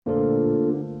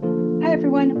Hi,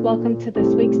 everyone. Welcome to this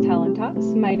week's Talent Talks.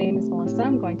 My name is Melissa.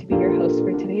 I'm going to be your host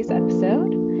for today's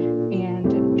episode.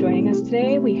 And joining us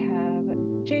today, we have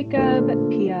Jacob,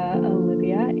 Pia,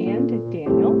 Olivia, and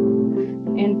Daniel.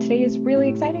 And today is really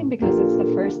exciting because it's the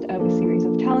first of a series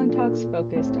of Talent Talks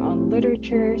focused on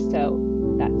literature.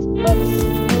 So that's books,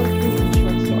 poetry, and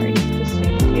short stories, just to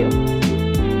name a few.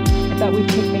 I thought we'd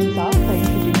kick things off by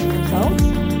introducing ourselves.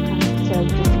 So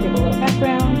just to give a little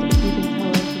background, if you can tell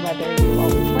us whether you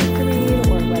always like to read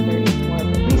or whether it's more of a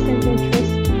recent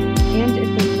interest, and if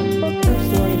there's a book or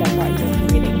story that brought you into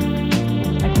reading.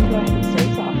 And I can go ahead and start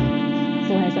us off.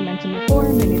 So as I mentioned before,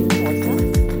 my name is Melissa.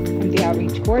 I'm the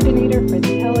outreach coordinator for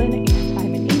the Helen, and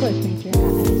I'm an English major at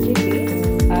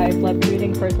SJC. I've loved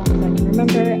reading for as long as I can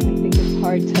remember. I think it's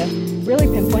hard to really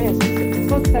pinpoint a specific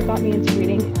book that got me into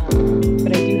reading,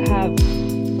 but I do have,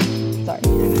 sorry.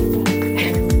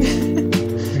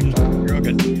 You're all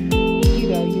good. You can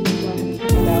go ahead and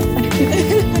put that out.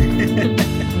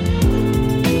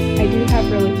 I do have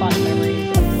really fond memories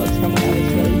of books from when I was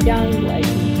really young, like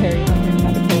Harry Potter and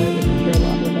Caterpillar, which I'm sure a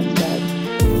lot of us read,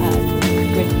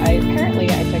 which I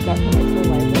picked up from my school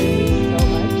library so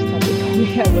much that they told me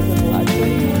I wasn't allowed to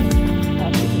anymore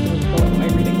because it was below my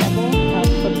reading level.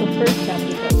 But the first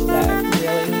family books that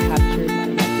really captured my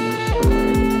imagination were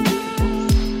the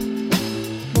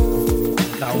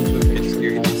That was a good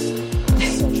experience.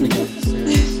 Such a good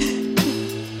series.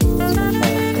 That's my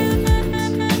childhood.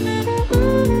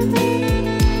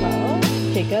 Well,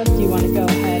 Jacob, do you want to go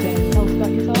ahead and tell us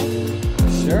about yourself?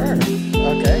 Sure.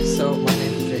 Okay, so my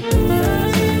name is Jacob,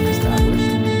 as has been established.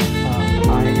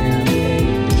 I am a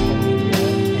digital media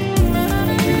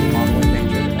and 3D modeling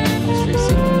major at SJC.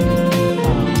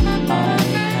 I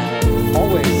have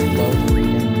always loved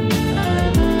reading.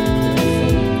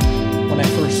 From when I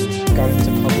first got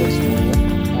into public school,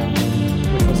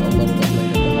 which was a little bit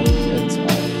later than other kids, I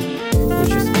was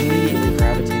just immediately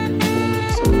gravitated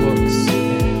towards books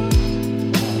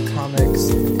and comics,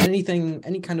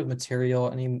 any kind of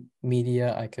material, any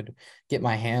media I could get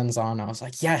my hands on. I was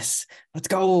like, yes, let's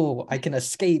go. I can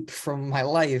escape from my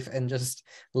life and just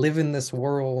live in this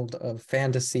world of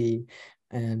fantasy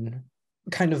and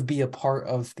kind of be a part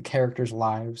of the characters'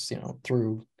 lives,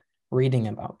 through reading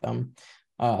about them.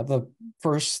 The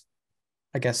first,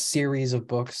 I guess, series of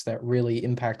books that really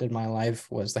impacted my life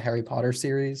was the Harry Potter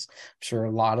series. I'm sure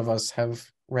a lot of us have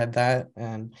read that,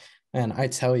 and I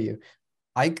tell you,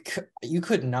 you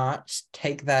could not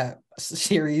take that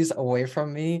series away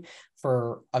from me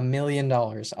for $1 million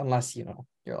unless you're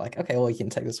like, okay, well, you can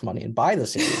take this money and buy the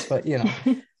series, but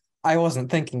I wasn't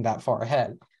thinking that far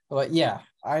ahead. But yeah,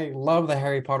 I love the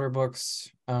Harry Potter books.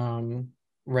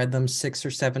 Read them 6 or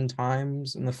 7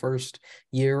 times in the first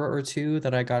year or two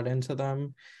that I got into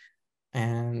them.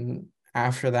 And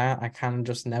after that, I kind of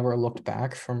just never looked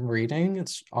back from reading.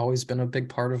 It's always been a big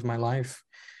part of my life.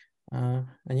 And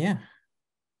yeah,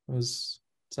 it's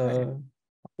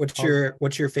What's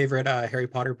your favorite Harry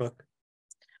Potter book?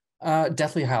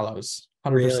 Deathly Hallows,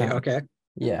 100%. Really? Okay.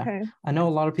 Yeah. Okay. I know a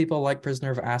lot of people like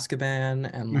Prisoner of Azkaban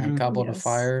and like Goblet of Yes.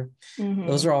 Fire. Mhm.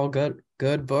 Those are all good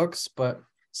books, but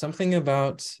something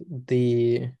about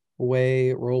the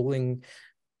way Rowling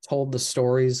told the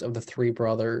stories of the 3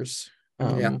 brothers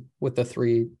with the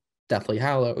 3 Deathly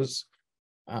Hallows,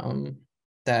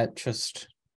 that just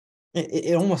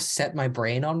it almost set my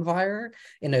brain on fire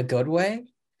in a good way.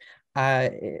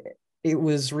 It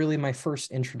was really my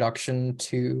first introduction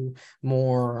to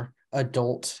more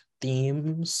adult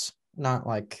themes, not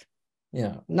like,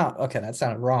 not, okay, that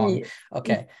sounded wrong. Yeah.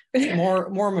 Okay,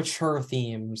 more mature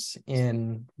themes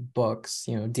in books,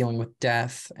 dealing with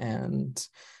death and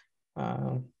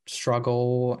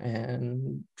struggle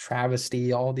and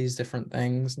travesty, all these different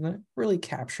things, and that really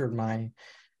captured my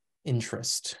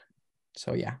interest.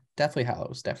 So yeah, Deathly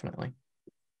Hallows, definitely.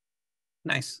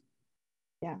 Nice.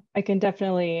 Yeah, I can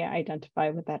definitely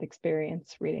identify with that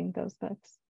experience reading those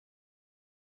books.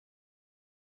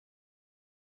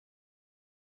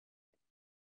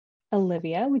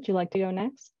 Olivia, would you like to go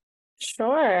next?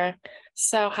 Sure.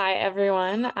 So, hi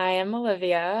everyone. I am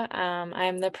Olivia.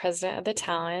 I'm the president of the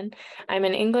Talon. I'm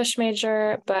an English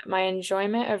major, but my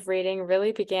enjoyment of reading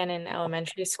really began in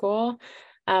elementary school.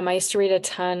 I used to read a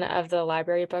ton of the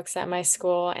library books at my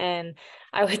school, and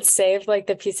I would save like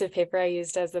the piece of paper I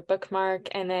used as a bookmark,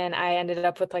 and then I ended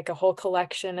up with like a whole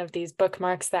collection of these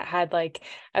bookmarks that had like,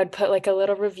 I would put like a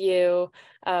little review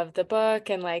of the book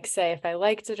and like say if I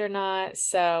liked it or not.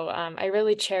 So I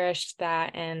really cherished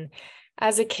that. And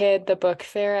as a kid, the book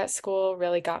fair at school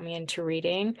really got me into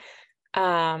reading.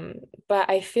 But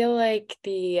I feel like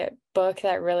the book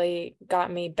that really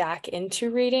got me back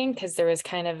into reading, because there was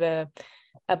kind of a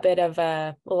a bit of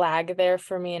a lag there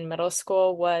for me in middle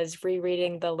school was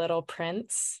rereading The Little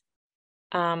Prince.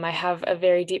 I have a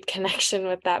very deep connection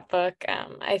with that book.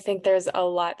 I think there's a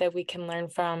lot that we can learn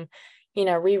from,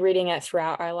 rereading it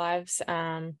throughout our lives.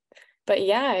 But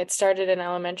yeah, it started in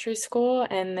elementary school,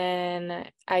 and then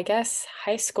I guess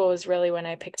high school is really when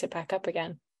I picked it back up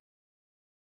again.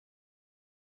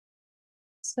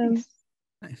 So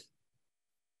Nice.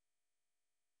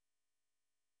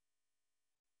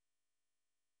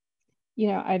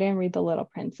 I didn't read The Little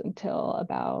Prince until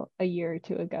about a year or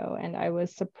two ago, and I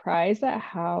was surprised at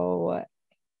how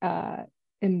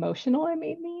emotional it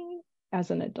made me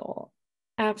as an adult.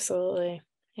 Absolutely.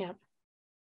 Yeah.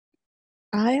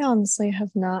 I honestly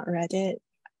have not read it.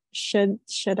 Should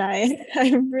I?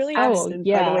 I'm really interested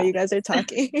by the way you guys are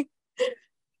talking.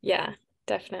 Yeah,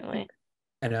 definitely.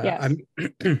 And Yes.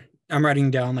 I'm writing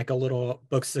down like a little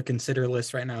books to consider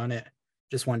list right now, and it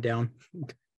just went down.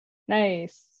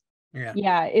 Nice. Yeah.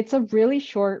 Yeah, it's a really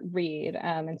short read.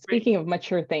 And speaking of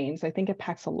mature themes, I think it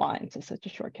packs a lot into such a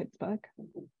short kid's book.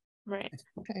 Right.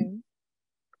 Okay.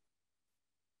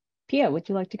 Pia, would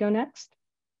you like to go next?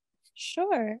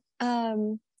 Sure.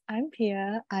 I'm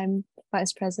Pia. I'm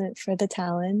vice president for the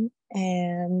Talon,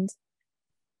 and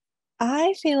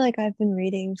I feel like I've been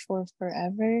reading for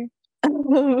forever.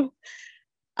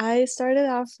 I started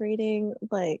off reading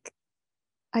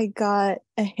I got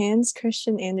a Hans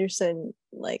Christian Andersen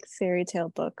fairy tale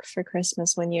book for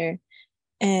Christmas one year,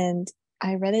 and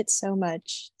I read it so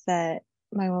much that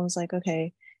my mom was like,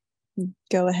 okay,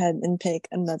 go ahead and pick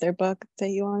another book that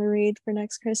you want to read for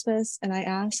next Christmas. And I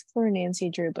asked for a Nancy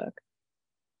Drew book.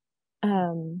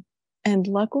 And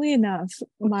luckily enough,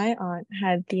 my aunt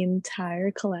had the entire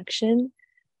collection.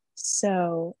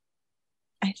 So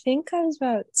I think I was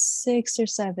about 6 or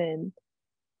 7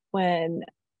 when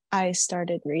I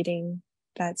started reading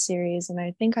that series, and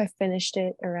I think I finished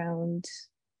it around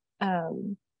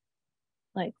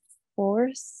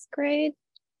 4th grade.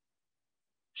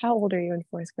 How old are you in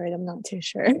 4th grade? I'm not too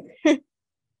sure. 9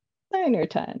 or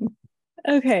 10.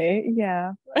 Okay,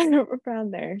 yeah,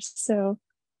 around there. So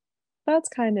that's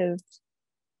kind of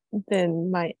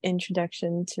been my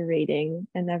introduction to reading,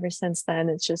 and ever since then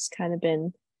it's just kind of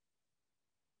been,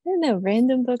 I don't know,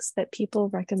 random books that people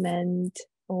recommend,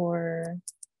 or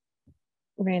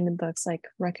random books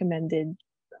recommended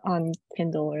on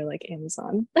Kindle or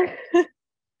Amazon.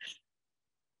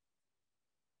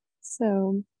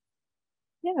 So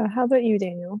yeah, how about you,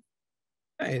 Daniel?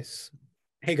 Nice.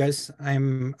 Hey guys,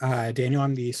 I'm Daniel.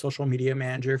 I'm the social media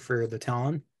manager for the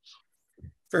Talon.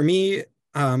 For me,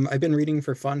 I've been reading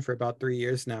for fun for about 3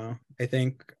 years now. I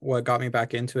think what got me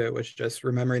back into it was just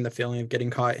remembering the feeling of getting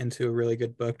caught into a really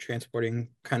good book, transporting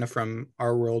kind of from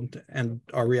our world and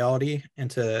our reality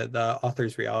into the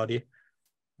author's reality,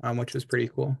 which was pretty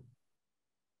cool.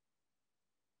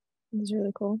 It was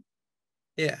really cool.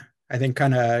 Yeah, I think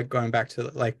kind of going back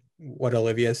to what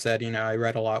Olivia said, I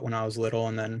read a lot when I was little,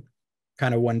 and then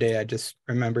kind of one day I just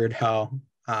remembered how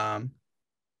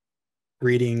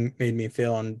reading made me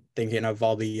feel, and thinking of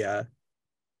all the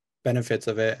benefits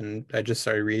of it, and I just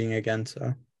started reading again.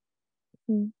 So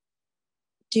do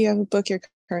you have a book you're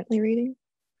currently reading?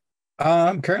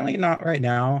 Currently not right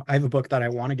now. I have a book that I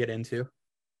want to get into.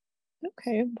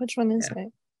 Okay, which one is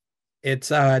it? It's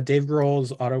Dave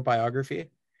Grohl's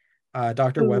autobiography.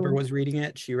 Dr. Weber Ooh. was reading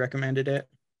it. She recommended it.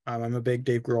 I'm a big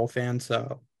Dave Grohl fan,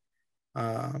 so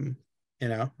I'm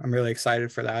really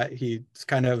excited for that. He's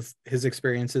kind of his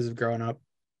experiences of growing up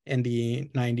in the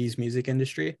 90s music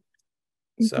industry.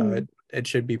 So it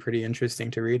should be pretty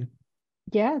interesting to read.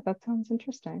 Yeah, that sounds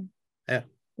interesting. Yeah.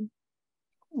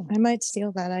 I might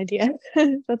steal that idea.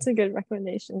 That's a good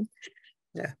recommendation.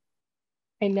 Yeah.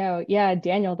 I know. Yeah,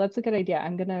 Daniel, that's a good idea.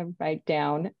 I'm going to write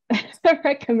down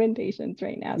recommendations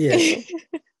right now. Yeah.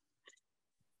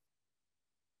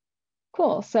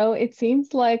 Cool. So it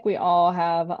seems like we all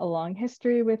have a long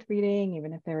history with reading,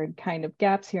 even if there are kind of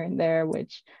gaps here and there,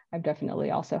 which I've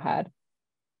definitely also had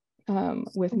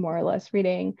with more or less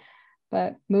reading.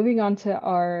 But moving on to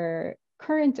our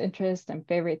current interest and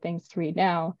favorite things to read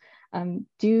now,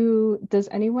 does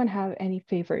anyone have any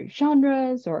favorite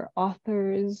genres or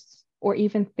authors or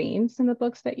even themes in the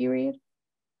books that you read?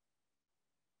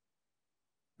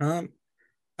 I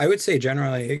would say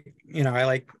generally, I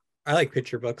like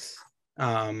picture books.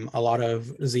 A lot of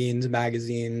zines,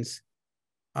 magazines,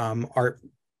 art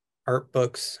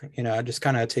books, just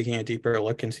kind of taking a deeper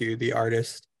look into the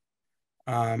artist.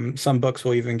 Some books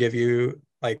will even give you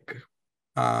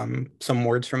some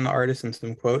words from the artist and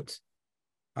some quotes.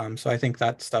 So I think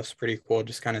that stuff's pretty cool,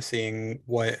 just kind of seeing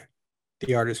what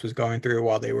the artist was going through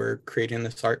while they were creating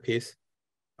this art piece.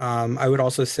 I would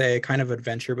also say kind of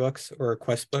adventure books or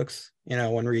quest books,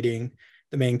 when reading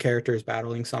the main character is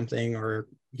battling something or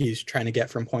he's trying to get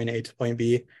from point A to point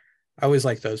B. I always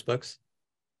like those books.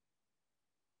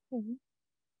 Mhm.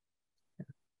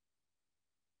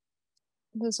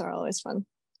 Those are always fun.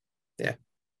 Yeah.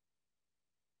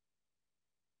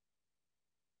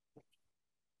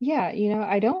 Yeah,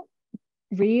 I don't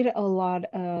read a lot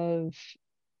of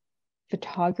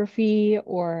photography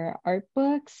or art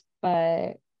books,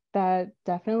 but that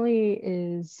definitely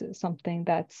is something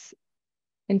that's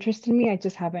interested me. I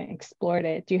just haven't explored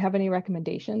it. Do you have any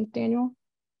recommendations, Daniel?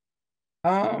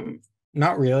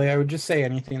 Not really. I would just say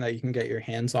anything that you can get your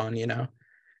hands on,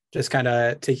 just kind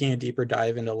of taking a deeper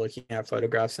dive into looking at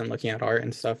photographs and looking at art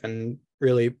and stuff and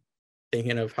really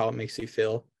thinking of how it makes you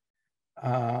feel.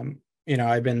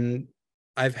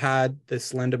 I've had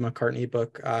this Linda McCartney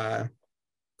book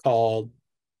called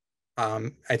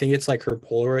I think it's like her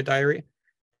Polaroid diary.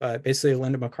 But basically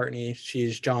Linda McCartney,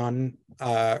 she's John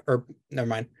or never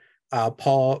mind,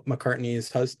 Paul McCartney's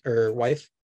husband or wife.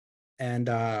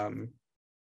 And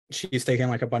she's taken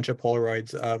like a bunch of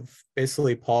Polaroids of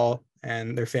basically Paul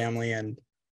and their family and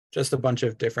just a bunch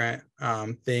of different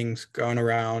things going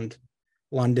around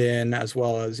London as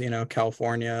well as,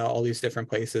 California, all these different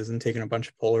places, and taking a bunch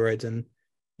of Polaroids, and,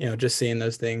 just seeing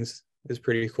those things is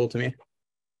pretty cool to me.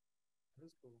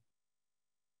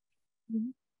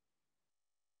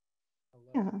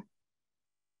 Yeah.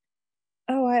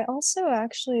 Oh, I also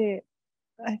actually,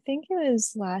 I think it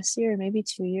was last year, maybe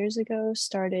 2 years ago,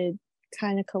 started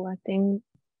kind of collecting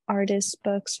artist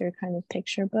books or kind of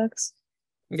picture books.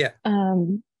 Yeah.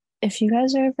 If you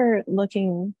guys are ever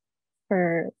looking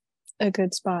for a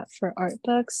good spot for art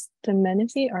books, the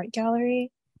Menifee Art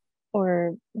Gallery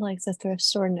or like the thrift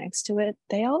store next to it,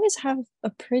 they always have a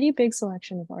pretty big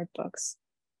selection of art books.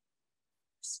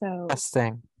 So Best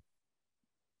thing.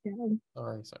 yeah,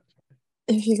 Sorry.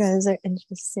 if you guys are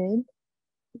interested.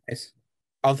 Nice.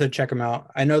 I'll have to check them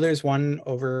out. I know there's one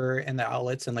over in the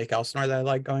outlets in Lake Elsinore that I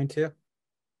like going to.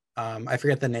 I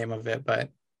forget the name of it,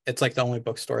 but it's like the only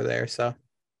bookstore there. So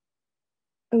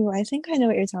Oh, I think I know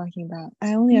what you're talking about.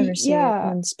 I only ever see it Yeah.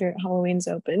 when Spirit Halloween's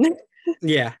open.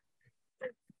 yeah.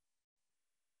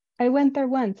 I went there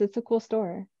once. It's a cool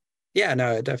store. Yeah,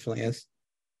 no, it definitely is.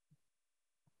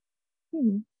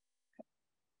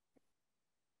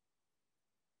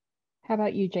 How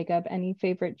about you, Jacob? Any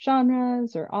favorite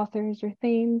genres or authors or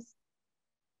themes?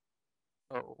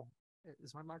 Oh,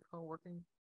 is my microphone working?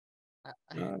 I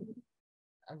Um,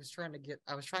 was trying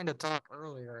to talk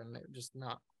earlier and it just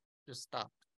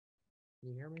stopped. Can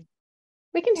you hear me?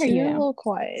 We can hear So you you're a now. little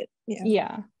quiet.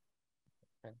 Yeah.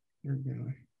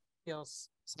 Yeah.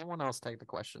 Someone else take the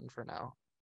question for now.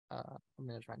 I'm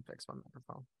gonna try and fix my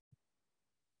microphone.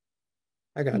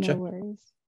 I gotcha. No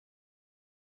worries.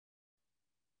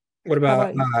 What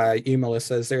How about you,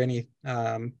 Melissa? Is there any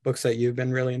books that you've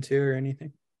been really into or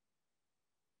anything?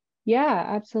 Yeah,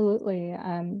 absolutely.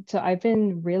 So I've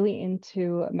been really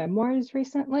into memoirs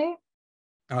recently.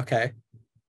 Okay.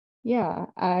 Yeah,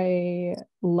 I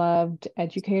loved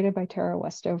Educated by Tara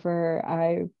Westover.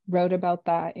 I wrote about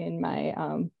that in my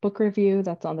book review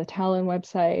that's on the Talon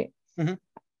website. Mhm.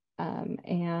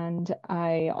 And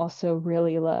I also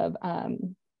really love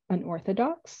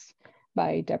Unorthodox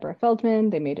by Deborah Feldman.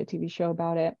 They made a TV show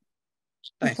about it.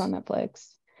 It's on Nice.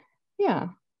 Netflix. Yeah.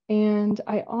 And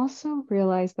I also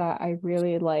realized that I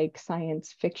really like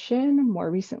science fiction more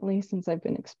recently since I've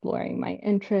been exploring my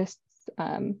interests.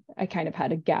 I kind of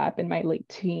had a gap in my late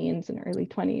teens and early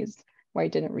 20s where I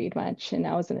didn't read much. And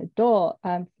now as an adult,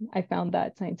 I found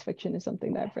that science fiction is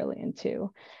something that I'm really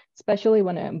into, especially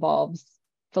when it involves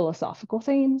philosophical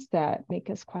themes that make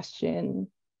us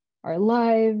question our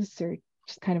lives or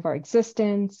just kind of our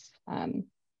existence.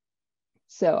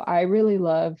 So I really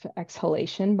love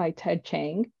Exhalation by Ted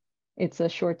Chiang. It's a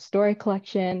short story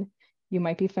collection. You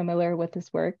might be familiar with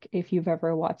his work if you've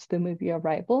ever watched the movie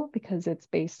Arrival, because it's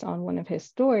based on one of his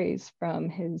stories from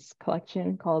his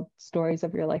collection called Stories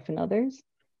of Your Life and Others.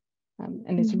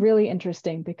 And it's really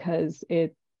interesting because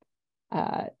it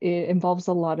involves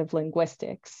a lot of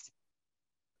linguistics.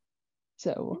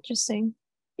 So Interesting.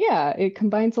 yeah, it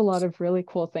combines a lot of really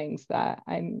cool things that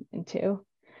I'm into.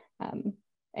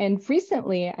 And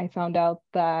recently I found out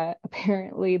that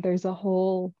apparently there's a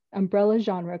whole umbrella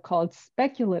genre called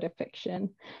speculative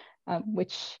fiction,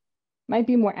 which might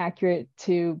be more accurate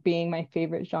to being my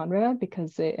favorite genre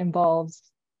because it involves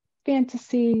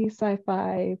fantasy,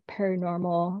 sci-fi,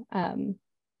 paranormal, and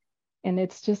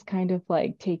it's just kind of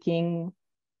like taking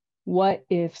what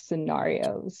if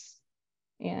scenarios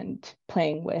and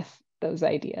playing with those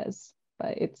ideas.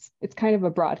 But it's kind of a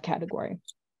broad category.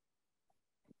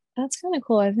 That's kind of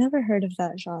cool. I've never heard of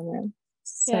that genre. Yeah,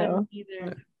 So, me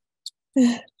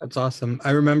either. That's awesome.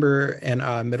 I remember in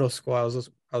middle school, I was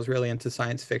really into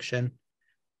science fiction.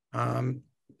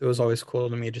 It was always cool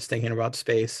to me just thinking about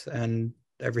space and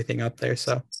everything up there.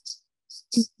 So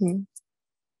mhm.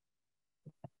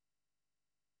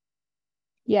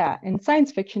 Yeah, and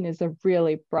science fiction is a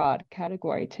really broad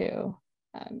category too.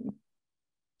 Um,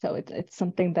 so it's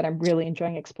something that I'm really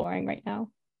enjoying exploring right now.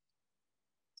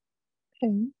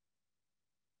 Okay.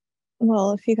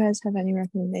 Well, if you guys have any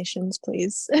recommendations,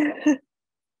 please.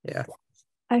 yeah,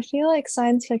 I feel like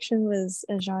science fiction was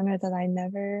a genre that I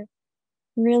never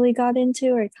really got into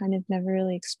or kind of never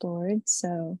really explored.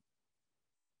 So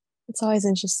it's always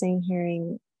interesting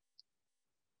hearing,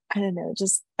 I don't know,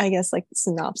 just I guess like the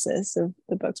synopsis of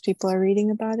the books people are reading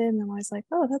about it. And I'm always like,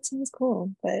 oh, that sounds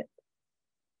cool. But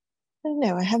I don't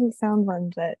know, I haven't found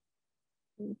one that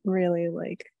really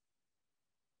like,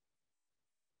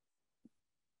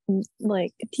 do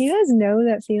you guys know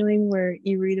that feeling where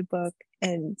you read a book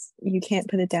and you can't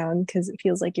put it down because it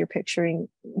feels like you're picturing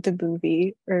the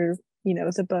movie or,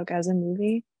 the book as a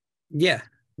movie? yeah.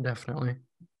 Definitely.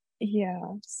 Yeah.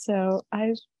 So I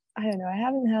don't know, I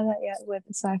haven't had that yet with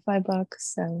the sci-fi book,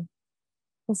 so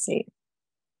we'll see.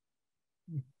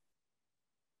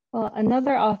 Well,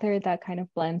 another author that kind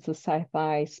of blends the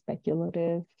sci-fi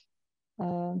speculative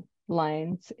uh,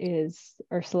 lines is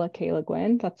Ursula K. Le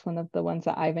Guin. That's one of the ones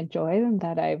that I've enjoyed and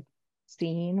that I've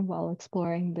seen while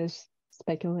exploring this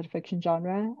speculative fiction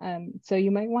genre. So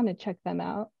you might want to check them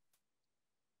out.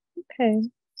 Okay.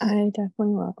 I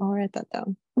definitely will. I'll write that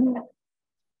down.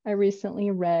 I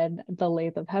recently read The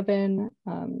Lathe of Heaven,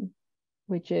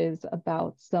 which is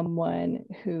about someone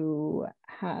who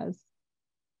has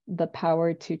the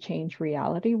power to change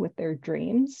reality with their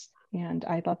dreams. And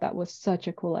I thought that was such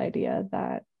a cool idea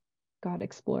that got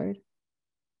explored.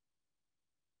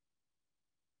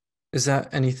 Is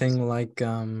that anything like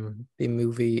the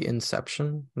movie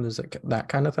Inception? Is it that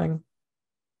kind of thing?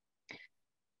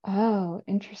 Oh,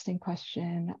 interesting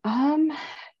question.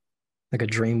 Like a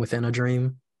dream within a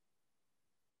dream?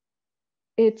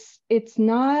 It's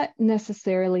not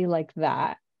necessarily like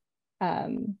that.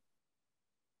 Um,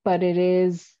 but it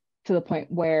is to the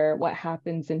point where what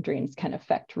happens in dreams can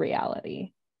affect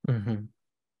reality. Mm-hmm.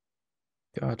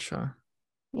 Gotcha.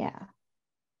 Yeah.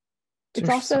 It's It's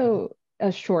interesting. also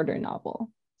a shorter novel,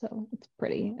 so it's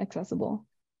pretty accessible.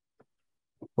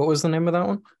 What was the name of that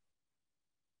one?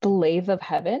 The Lathe of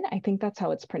Heaven, I think that's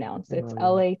how it's pronounced. It's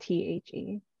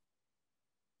Lathe.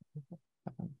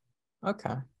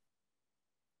 Okay.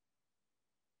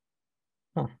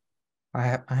 Huh. I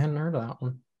hadn't heard of that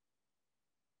one.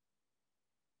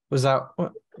 Was that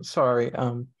sorry,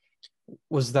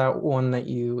 was that one that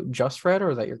you just read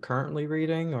or that you're currently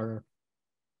reading, or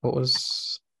what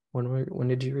was when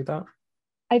did you read that?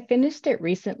 I finished it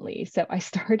recently, so I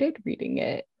started reading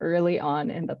it early on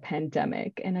in the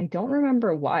pandemic, and I don't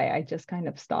remember why. I just kind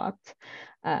of stopped.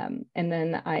 And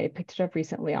then I picked it up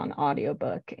recently on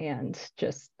audiobook and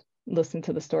just listened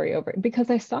to the story over because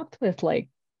I stopped with like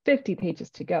 50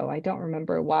 pages to go. I don't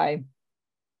remember why.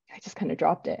 I just kind of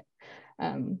dropped it.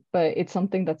 But it's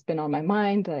something that's been on my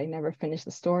mind. I never finished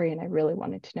the story, and I really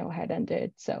wanted to know how it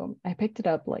ended. So I picked it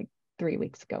up like 3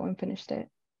 weeks ago and finished it.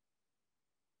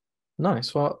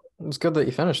 Nice. Well, it's good that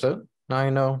you finished it. Now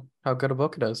you know how good a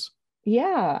book it is.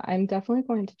 Yeah, I'm definitely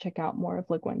going to check out more of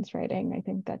Le Guin's writing. I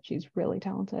think that she's really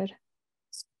talented.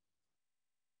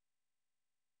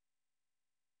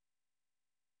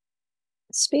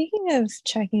 Speaking of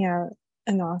checking out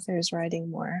an author's writing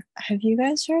more, have you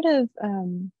guys heard of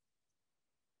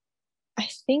I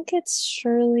think it's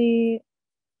Shirley,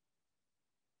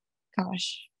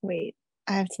 gosh, wait,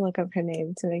 I have to look up her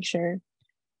name to make sure.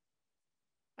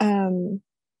 Um,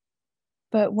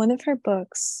 but one of her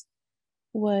books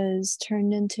was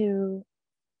turned into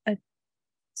a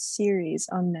series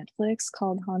on Netflix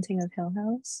called Haunting of Hill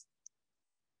House.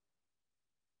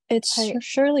 It's I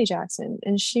Shirley Jackson,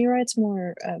 and she writes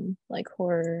more like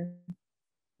horror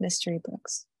mystery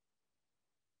books.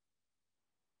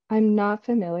 I'm not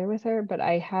familiar with her, but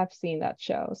I have seen that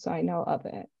show, so I know of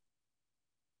it.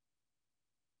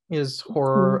 Is Hmm.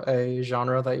 horror a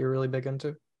genre that you're really big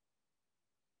into?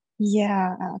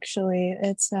 Yeah, actually,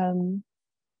 it's kind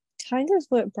of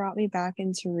what brought me back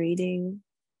into reading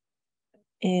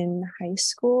in high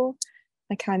school.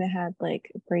 I kind of had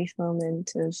like a brief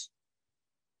moment of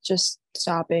just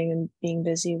stopping and being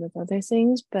busy with other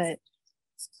things, but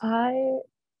I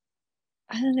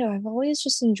I don't know, I've always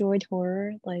just enjoyed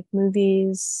horror, like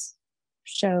movies,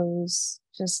 shows,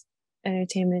 just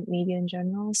entertainment media in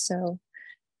general. So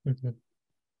Mhm.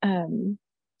 um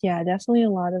Yeah, definitely a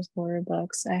lot of horror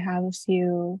books. I have a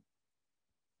few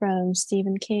from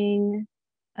Stephen King.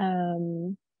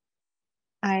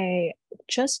 I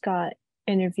just got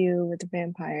Interview with the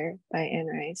Vampire by Anne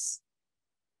Rice.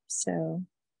 So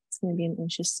it's going to be an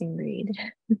interesting read.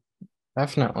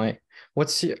 Definitely.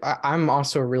 I'm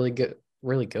also really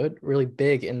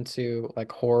big into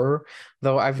like horror,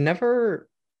 though I've never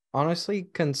honestly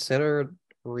considered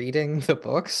reading the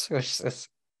books, which is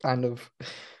kind of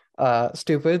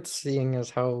stupid, seeing as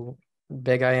how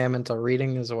big I am into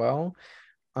reading as well.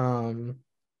 Um,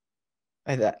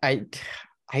 I I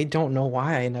I don't know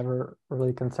why I never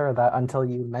really considered that until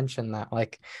you mentioned that.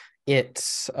 Like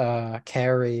it's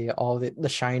Carrie, all the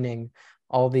Shining,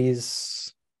 all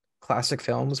these classic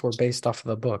films were based off of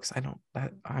the books.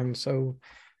 I'm so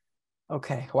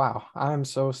okay. Wow, I'm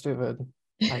so stupid.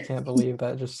 I can't believe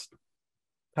that just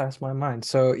passed my mind.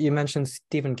 So you mentioned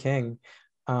Stephen King.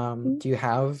 Do you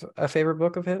have a favorite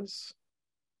book of his?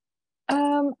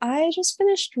 I just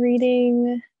finished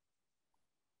reading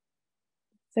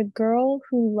The Girl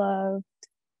Who Loved.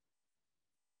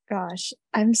 Gosh,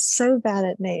 I'm so bad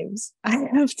at names. I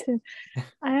have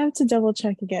to double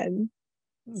check again.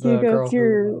 The Hugo, Girl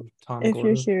Who Loved Tom if you're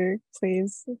Gordon. here,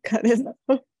 please cut it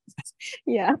off.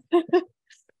 Yeah.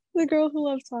 The Girl Who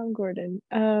Loved Tom Gordon.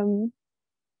 Honestly,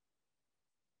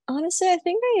 I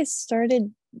think I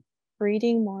started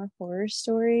reading more horror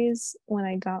stories when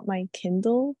I got my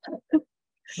Kindle.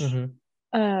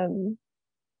 Mm-hmm.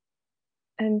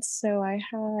 And so I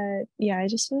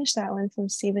just finished that one from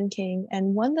Stephen King,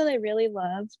 and one that I really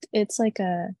loved. It's like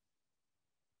a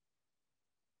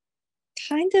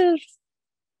kind of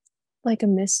like a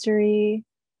mystery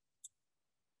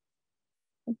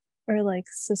or like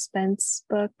suspense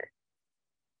book,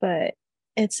 but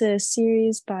it's a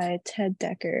series by Ted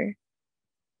Dekker.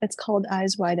 It's called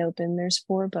Eyes Wide Open. There's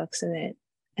 4 books in it,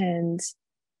 and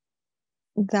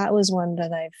that was one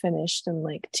that I finished in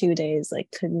like 2 days, like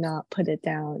could not put it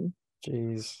down.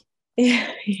 Jeez.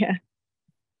 Yeah, yeah.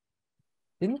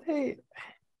 Didn't they?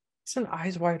 Isn't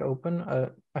Eyes Wide Open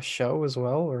a show as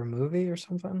well, or a movie or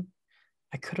something?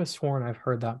 I could have sworn I've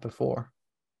heard that before.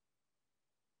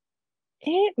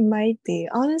 It might be.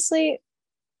 Honestly,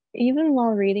 even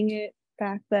while reading it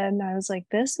back then, I was like,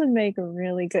 this would make a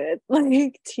really good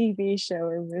like TV show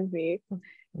or movie,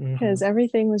 because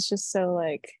everything was just so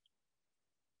like,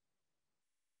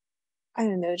 I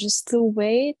don't know, just the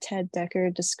way Ted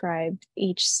Dekker described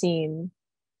each scene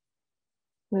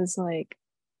was like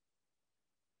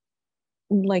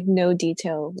no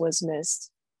detail was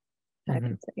missed, type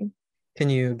of thing. Can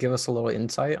you give us a little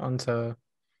insight onto,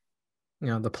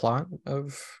 the plot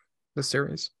of the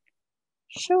series?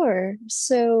 Sure.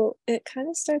 So it kind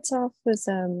of starts off with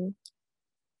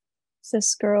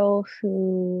this girl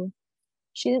who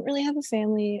she didn't really have a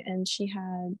family, and she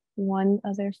had one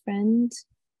other friend,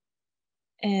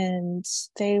 and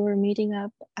they were meeting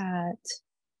up at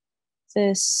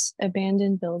this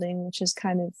abandoned building, which is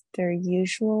kind of their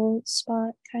usual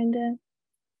spot, kind of.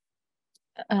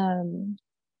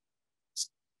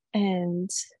 And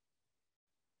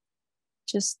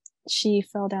just she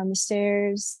fell down the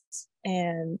stairs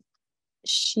and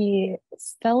she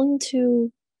fell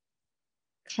into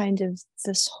kind of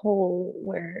this hole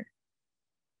where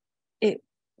it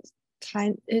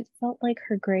felt like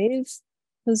her grave,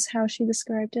 was how she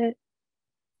described it.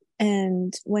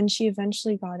 And when she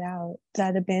eventually got out,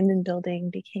 that abandoned building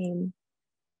became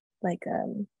like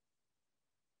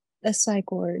a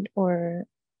psych ward or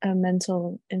a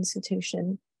mental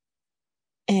institution.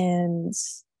 And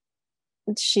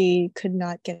she could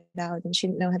not get out, and she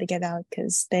didn't know how to get out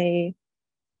because they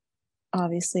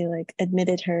obviously like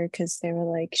admitted her, because they were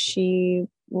like, she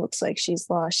looks like she's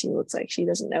lost, she looks like she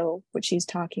doesn't know what she's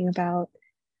talking about.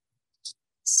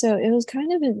 So it was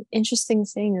kind of an interesting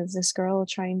thing of this girl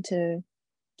trying to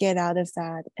get out of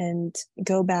that and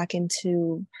go back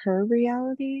into her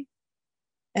reality.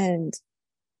 And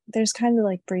there's kind of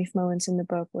like brief moments in the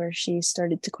book where she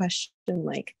started to question,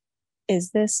 like,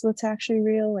 is this what's actually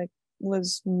real? Like,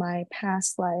 was my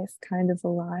past life kind of a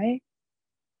lie?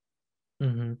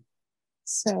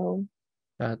 So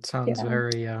that sounds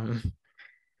very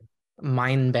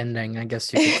mind-bending, I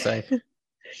guess you could say.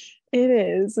 It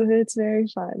is. It's very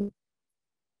fun.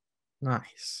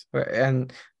 Nice.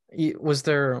 And was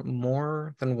there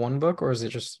more than one book, or is it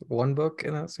just one book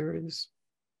in that series?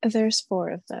 There's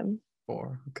 4 of them.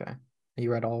 4, okay.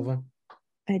 You read all of them?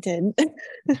 I did.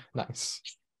 Nice.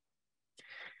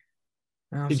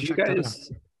 Did you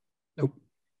guys? Oh,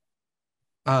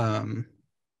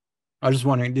 I was just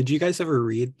wondering, did you guys ever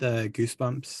read the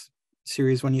Goosebumps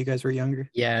series when you guys were younger?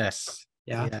 Yes.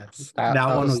 Yeah. Yes.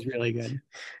 That one was really good.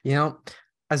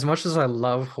 as much as I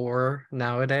love horror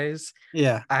nowadays,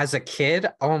 Yeah. as a kid,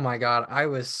 oh my God, I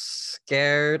was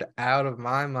scared out of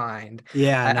my mind.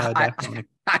 Yeah, no, I definitely.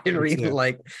 I'd Me read too.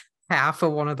 like half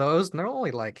of one of those, and they're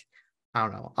only like, I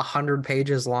don't know, 100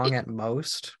 pages long at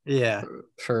most Yeah.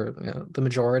 for the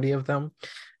majority of them.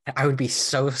 I would be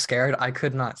so scared. I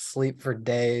could not sleep for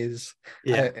days.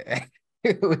 Yeah.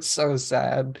 It was so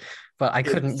sad, but I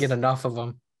couldn't get It's enough of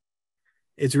them.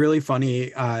 it's really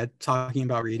funny talking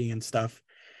about reading and stuff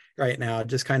right now,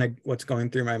 just kind of what's going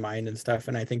through my mind and stuff.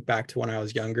 And I think back to when I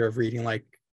was younger of reading like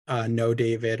No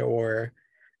David or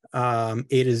A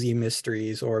to Z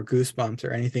Mysteries or Goosebumps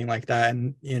or anything like that.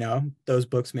 And, those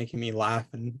books making me laugh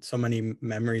and so many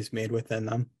memories made within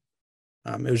them.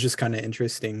 It was just kind of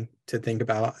interesting to think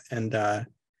about and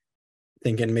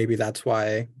thinking maybe that's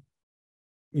why,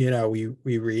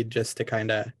 we read just to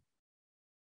kind of,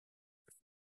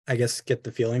 I guess, get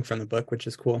the feeling from the book, which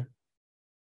is cool.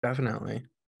 Definitely.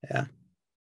 Yeah.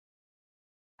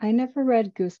 I never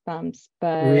read Goosebumps,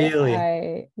 but Really?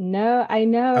 I know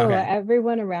Okay.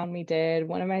 everyone around me did.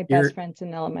 One of my You're, best friends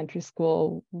in elementary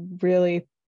school really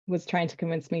was trying to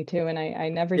convince me to, and I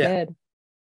never yeah, did.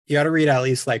 you got to read at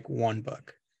least like one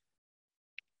book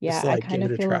just Yeah, to I like kind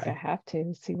give it of a feel like I try. have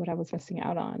to see what I was missing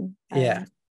out on. Yeah.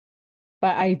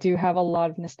 But I do have a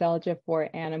lot of nostalgia for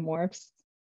Animorphs.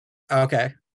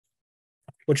 Okay.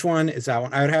 Which one is that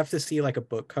one? I would have to see like a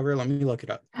book cover. Let me look it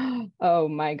up. Oh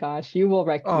my gosh, you will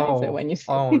recognize it Oh, when you see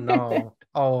oh it. no.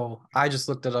 Oh, I just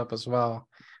looked it up as well.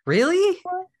 Really?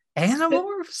 What? Did,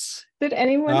 Animorphs? did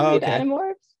anyone Oh, read okay.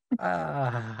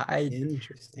 Animorphs?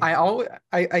 Interesting.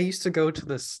 I used to go to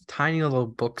this tiny little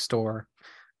bookstore,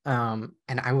 and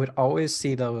I would always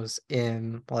see those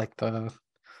in like the,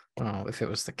 I don't know if it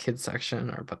was the kids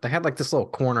section but they had like this little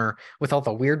corner with all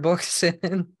the weird books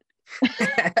in.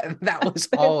 And that was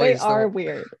They always are the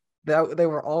weird. that they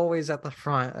were always at the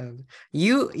front. And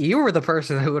you were the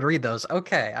person who would read those.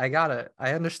 Okay, I got it.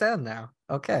 I understand now.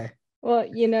 Okay. Well,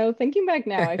 thinking back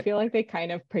now, I feel like they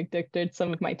kind of predicted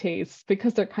some of my tastes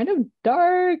because they're kind of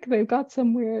dark. They've got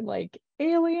some weird, like,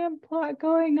 alien plot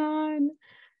going on.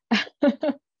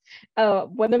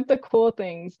 One of the cool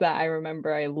things that I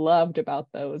remember I loved about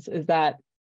those is that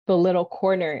the little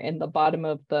corner in the bottom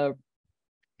of the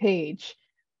page,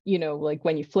 like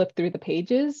when you flip through the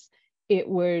pages, it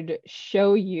would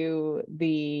show you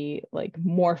the like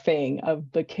morphing of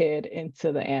the kid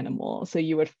into the animal. So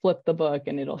you would flip the book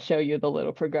and it'll show you the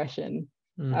little progression.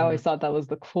 I always Mhm. thought that was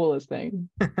the coolest thing.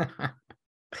 Yeah,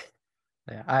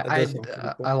 That does sound pretty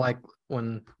I cool. like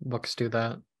when books do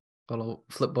that, little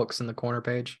flip books in the corner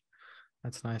page.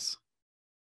 That's nice.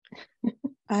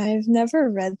 I've never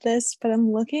read this, but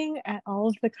I'm looking at all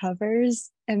of the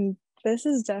covers, and this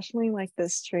is definitely like the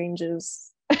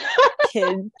strangest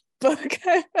kid book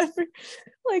I've ever,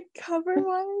 like, cover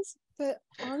wise. But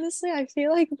honestly, I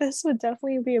feel like this would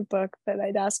definitely be a book that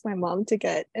I'd ask my mom to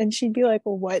get, and she'd be like,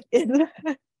 well, what is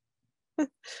that?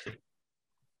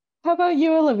 How about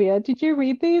you, Olivia? Did you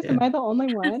read these? Yeah. Am I the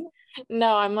only one?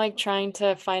 No, I'm like trying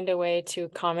to find a way to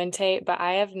commentate, but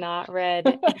I have not read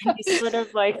any sort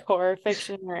of like horror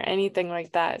fiction or anything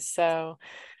like that. So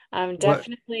What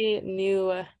definitely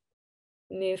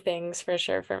new things for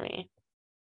sure for me.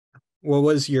 what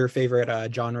was your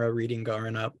favorite genre reading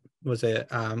growing up? Was it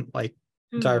like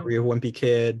Diary of a Wimpy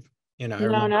Kid? I No,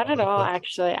 remember not all at those all, books.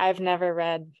 actually. I've never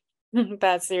read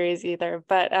that series either.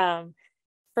 But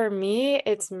for me,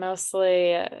 it's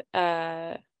mostly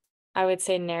I would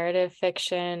say narrative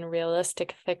fiction,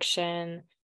 realistic fiction.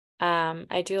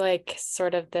 I do like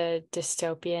sort of the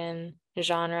dystopian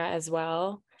genre as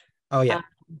well. Oh yeah. Um,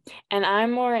 and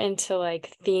I'm more into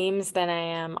like themes than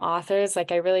I am authors.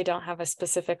 Like I really don't have a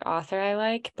specific author I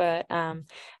like, but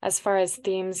as far as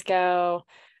themes go,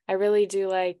 I really do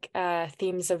like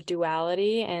themes of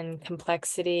duality and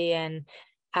complexity and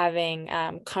having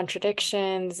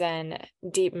contradictions and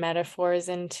deep metaphors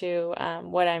into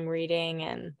what I'm reading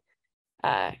and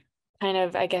uh, kind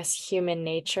of, I guess, human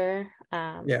nature.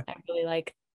 Yeah. I really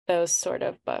like those sort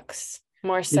of books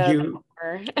more Did so than you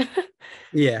horror.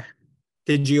 yeah.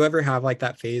 Did you ever have like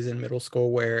that phase in middle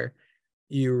school where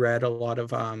you read a lot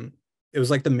of it was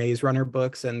like the Maze Runner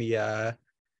books and the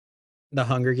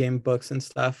Hunger Game books and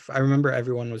stuff? I remember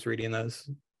everyone was reading those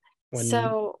when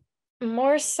So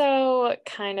more so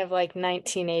kind of like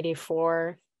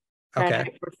 1984, okay.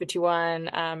 Fahrenheit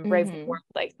 451, Brave New Mhm. World,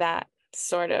 like that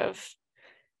sort of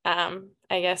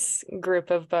I guess group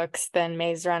of books than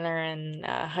Maze Runner and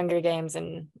Hunger Games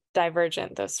and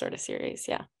Divergent, those sort of series.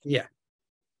 Yeah. Yeah.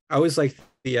 I always like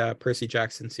the Percy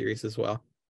Jackson series as well.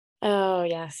 Oh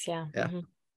yes, yeah. Yeah.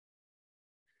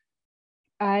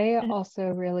 I also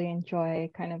really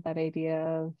enjoy kind of that idea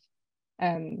of,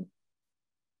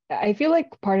 I feel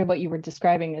like part of what you were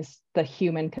describing is the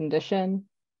human condition.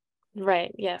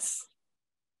 Right, yes.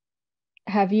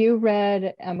 Have you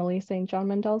read Emily St. John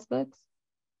Mandel's books?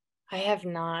 I have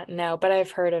not, no, but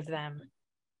I've heard of them.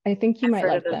 I think you I've might heard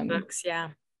of like those them. books, yeah.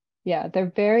 Yeah,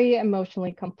 they're very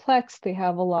emotionally complex. They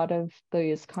have a lot of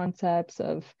these concepts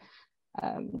of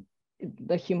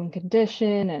the human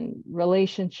condition and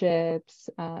relationships,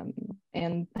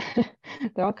 and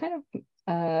they're all kind of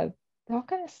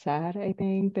sad. I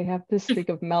think they have this streak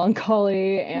of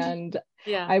melancholy, and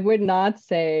Yeah. I would not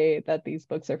say that these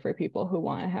books are for people who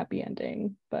want a happy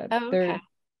ending, but Oh, they're okay.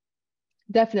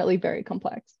 definitely very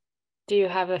complex. Do you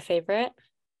have a favorite?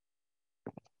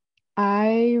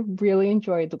 I really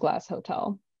enjoyed The Glass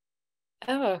Hotel.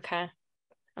 Oh, okay.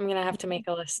 I'm gonna have to make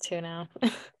a list too now.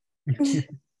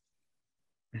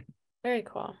 Very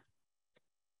cool.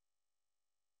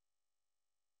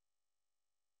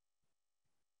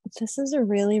 This is a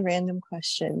really random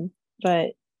question,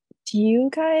 but do you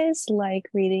guys like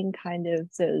reading kind of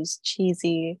those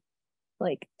cheesy,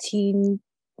 like teen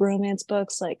romance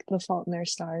books, like The Fault in Our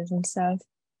Stars and stuff?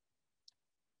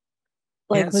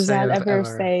 Like, Can't was say that I've ever a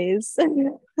ever- phase?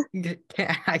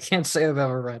 I can't say I've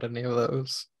ever read any of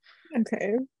those.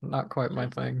 Okay. Not quite my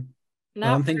thing. I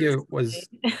don't think it was.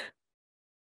 personally.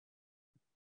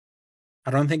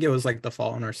 I don't think it was like The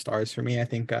Fault in Our Stars for me. I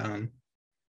think it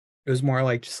was more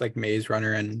like just like Maze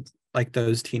Runner and like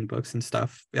those teen books and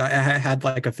stuff. I had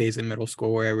like a phase in middle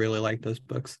school where I really liked those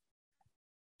books.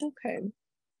 Okay.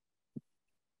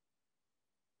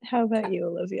 How about you,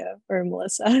 Olivia or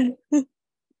Melissa?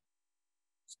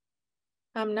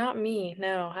 Not me.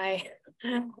 No, I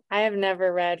have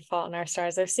never read Fault in Our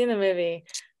Stars. I've seen the movie,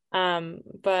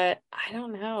 but I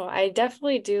don't know. I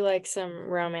definitely do like some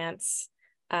romance,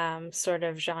 sort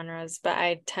of genres, but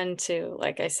I tend to,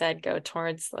 like I said, go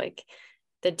towards like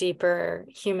the deeper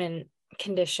human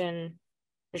condition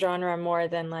genre more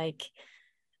than like,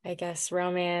 I guess,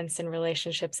 romance and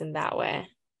relationships in that way.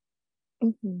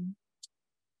 Mhm.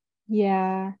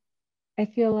 Yeah, I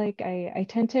feel like I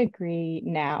tend to agree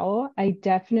now. I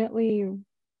definitely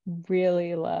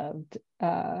really loved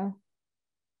a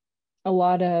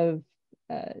lot of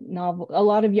a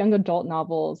lot of young adult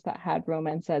novels that had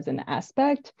romance as an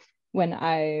aspect. When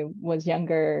I was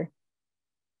younger,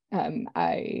 oh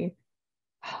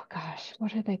gosh,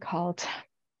 what are they called?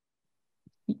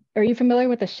 Are you familiar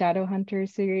with the Shadowhunter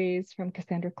series from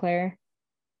Cassandra Clare?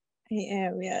 I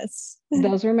am, yes.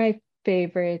 Those were my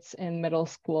favorites in middle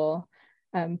school.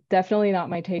 Definitely not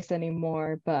my taste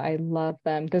anymore, but I love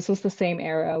them. This was the same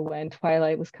era when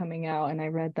Twilight was coming out, and I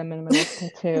read them in middle school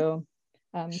too.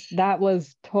 That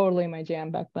was totally my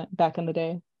jam back in the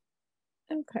day.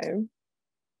 Okay.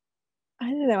 I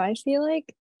don't know. I feel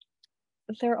like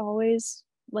they're always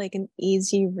like an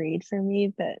easy read for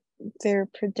me, but they're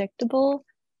predictable.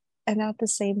 And at the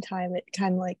same time, it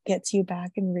kind of like gets you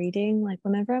back in reading. Like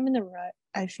whenever I'm in a rut,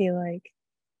 I feel like,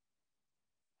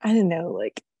 I don't know,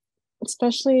 like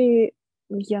especially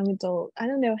young adult. I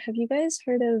don't know. Have you guys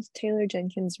heard of Taylor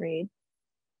Jenkins Reid?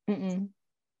 Mm-mm.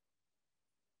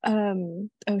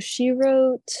 Oh, she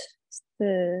wrote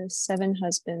The Seven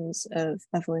Husbands of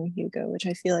Evelyn Hugo, which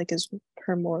I feel like is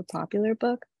her more popular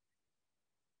book.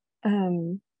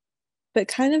 But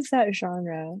kind of that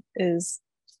genre is,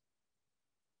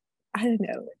 I don't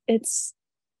know,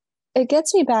 it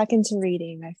gets me back into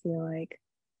reading, I feel like.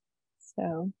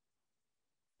 So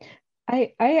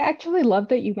I actually love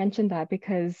that you mentioned that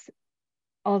because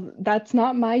that's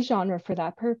not my genre for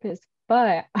that purpose,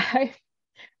 but I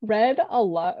read a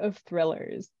lot of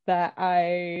thrillers that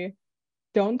I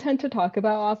don't tend to talk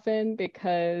about often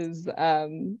because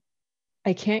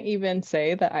I can't even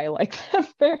say that I like them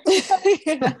very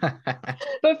much.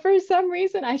 But for some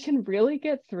reason, I can really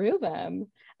get through them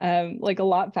like a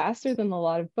lot faster than a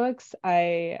lot of books.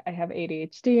 I have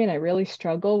ADHD and I really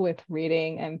struggle with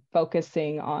reading and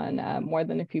focusing on more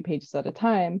than a few pages at a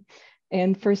time.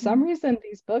 And for some reason,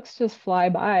 these books just fly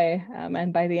by.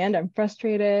 And by the end, I'm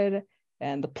frustrated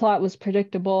and the plot was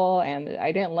predictable and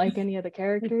I didn't like any of the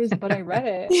characters, but I read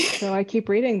it. So I keep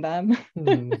reading them.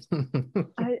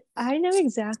 I know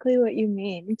exactly what you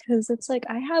mean because it's like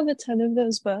I have a ton of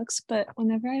those books, but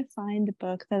whenever I find a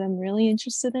book that I'm really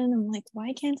interested in, I'm like,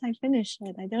 why can't I finish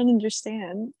it? I don't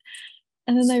understand.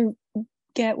 And then I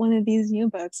get one of these new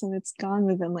books and it's gone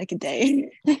within like a day.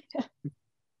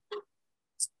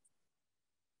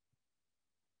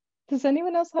 Does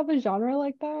anyone else have a genre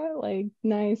like that? Like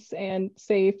nice and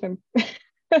safe and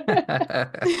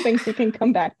things you can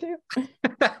come back to?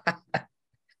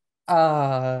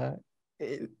 uh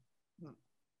it-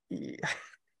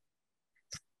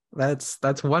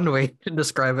 That's one way to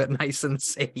describe it, nice and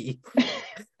safe.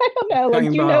 I don't know. Like,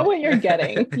 Talking you know about- what you're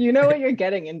getting. You know what you're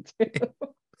getting into.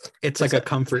 It's like a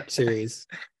comfort series.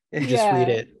 You just Yeah. read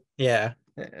it. Yeah.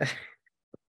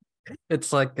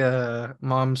 It's like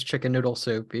mom's chicken noodle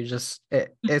soup. It's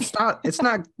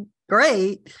not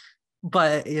great,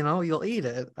 but you'll eat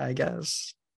it, I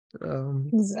guess.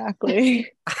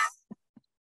 Exactly.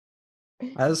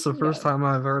 That's the first Yeah. time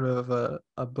I've heard of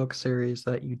a book series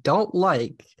that you don't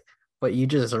like, but you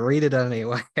just read it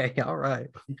anyway. All right.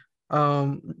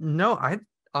 No, I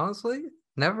honestly it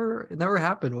never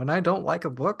happened. When I don't like a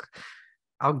book,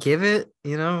 I'll give it,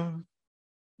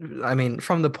 I mean,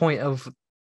 from the point of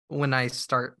when I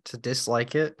start to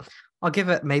dislike it, I'll give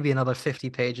it maybe another 50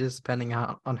 pages, depending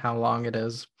on how long it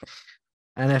is.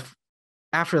 And if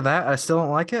after that I still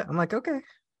don't like it, I'm like, okay,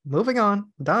 moving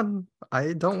on, done.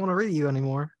 I don't want to read you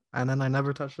anymore. And then I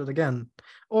never touch it again.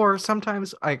 Or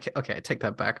sometimes I take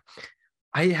that back.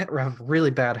 I have a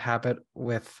really bad habit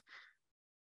with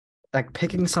like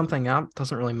picking something up.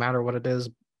 Doesn't really matter what it is,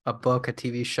 a book, a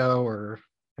TV show, or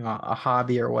a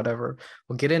hobby or whatever.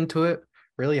 We'll get into it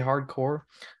really hardcore,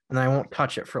 and then I won't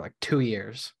touch it for like 2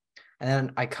 years. And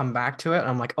then I come back to it and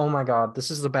I'm like, oh my God,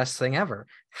 this is the best thing ever.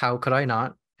 How could I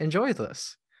not enjoy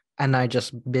this? And I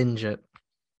just binge it.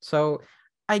 So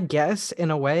I guess in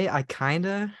a way I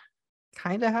kinda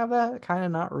have that, kinda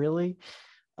not really.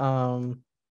 I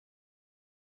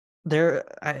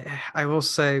will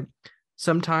say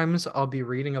sometimes I'll be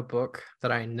reading a book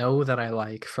that I know that I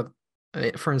like, for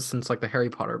instance, like the Harry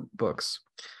Potter books.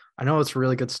 I know it's a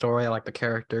really good story. I like the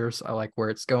characters. I like where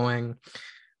it's going.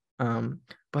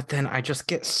 But then I just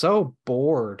get so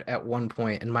bored at one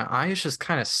point and my eyes just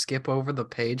kind of skip over the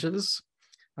pages.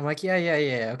 I'm like,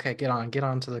 yeah. Okay, get on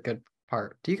to the good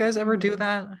part. Do you guys ever do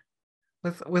that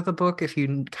with a book? If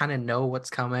you kind of know what's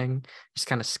coming, just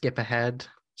kind of skip ahead,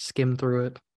 skim through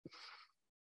it.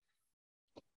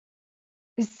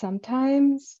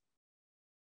 Sometimes,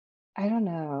 I don't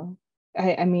know.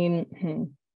 I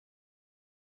mean,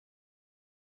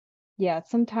 yeah,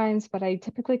 sometimes, but I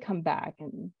typically come back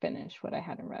and finish what I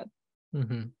hadn't read.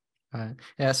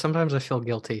 Yeah, sometimes I feel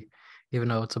guilty, even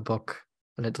though it's a book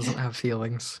and it doesn't have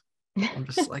feelings. I'm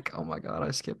just like, oh my God,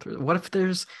 I skipped through. What if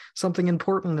there's something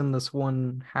important in this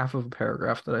one half of a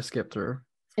paragraph that I skipped through?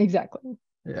 Exactly.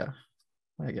 Yeah,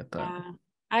 I get that. Yeah,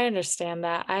 I understand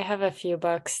that. I have a few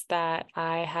books that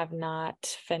I have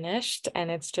not finished,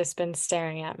 and it's just been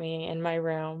staring at me in my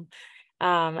room.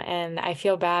 And I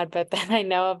feel bad, but then I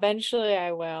know eventually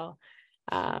I will.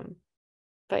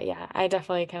 But yeah, I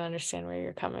definitely can understand where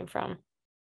you're coming from.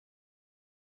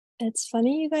 It's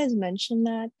funny you guys mentioned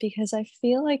that because I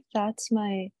feel like that's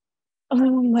my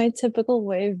my typical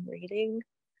way of reading.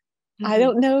 I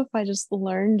don't know if I just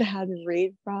learned how to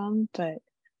read from, but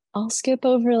I'll skip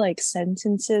over like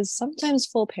sentences, sometimes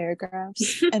full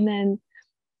paragraphs, and then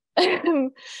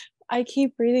I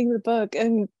keep reading the book.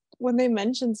 And when they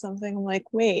mention something, I'm like,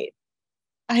 wait,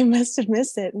 I must have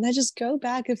missed it. And I just go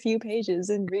back a few pages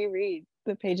and reread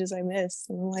the pages I missed.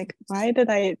 And I'm like, why did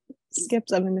I skip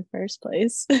them in the first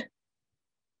place?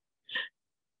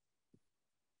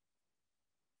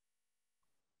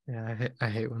 Yeah, I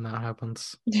hate when that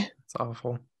happens. Yeah. It's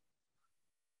awful.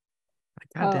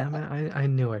 God damn it! I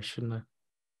knew I shouldn't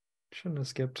have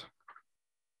skipped.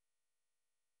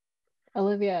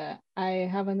 Olivia, I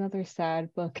have another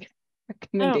sad book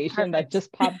recommendation that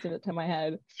just popped into my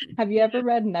head. Have you ever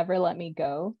read Never Let Me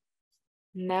Go?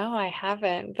 No, I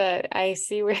haven't, but I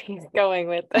see where he's going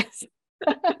with this.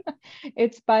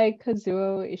 It's by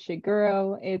Kazuo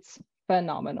Ishiguro. It's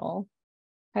phenomenal.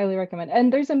 Highly recommend.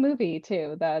 And there's a movie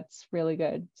too that's really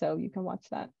good, so you can watch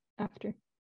that after.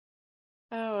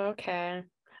 Oh, okay.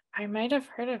 I might have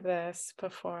heard of this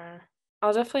before.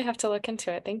 I'll definitely have to look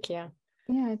into it. Thank you.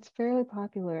 Yeah, it's fairly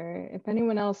popular. If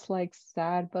anyone else likes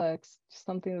sad books,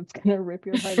 something that's gonna rip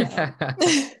your heart out.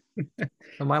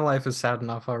 My life is sad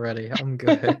enough already. I'm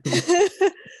good.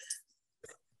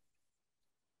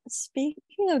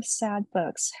 Speaking of sad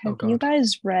books, Oh, have you God.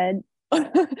 guys read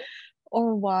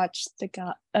or watched the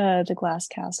Glass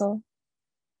Castle?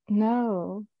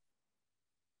 No.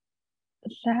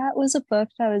 That was a book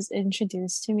that was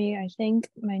introduced to me, I think,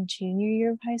 my junior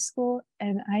year of high school,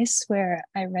 and I swear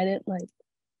I read it like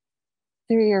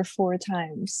 3 or 4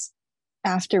 times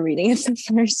after reading it the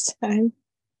first time.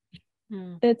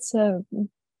 It's I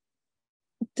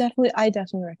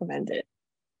definitely recommend it.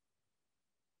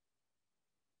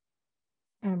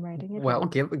 I'm writing it Well,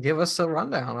 down. give us a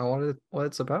rundown on what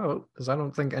it's about, because I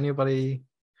don't think anybody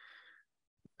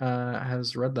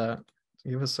has read that.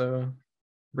 Give us a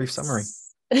brief summary.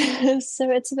 So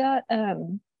it's about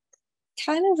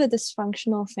kind of a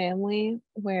dysfunctional family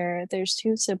where there's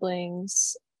two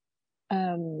siblings,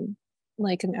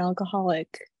 like an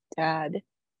alcoholic dad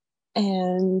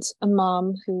and a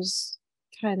mom who's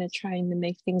kind of trying to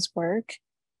make things work.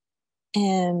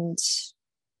 And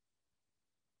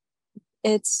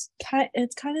it's kind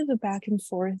of a back and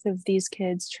forth of these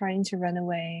kids trying to run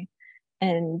away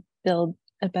and build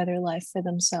a better life for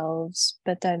themselves,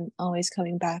 but then always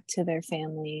coming back to their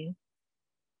family.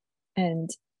 And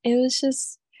it was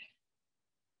just,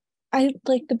 I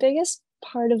like, the biggest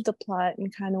part of the plot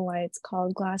and kind of why it's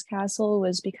called Glass Castle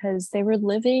was because they were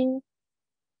living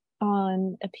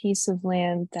on a piece of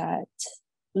land that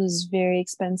was very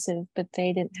expensive, but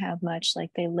they didn't have much.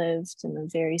 Like, they lived in a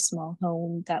very small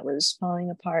home that was falling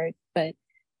apart, but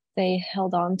they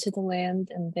held on to the land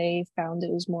and they found it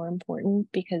was more important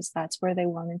because that's where they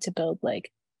wanted to build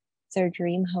like their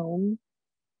dream home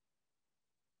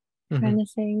kind of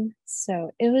thing.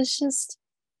 So it was just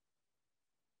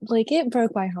like, it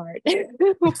broke my heart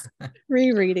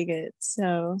rereading it.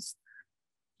 So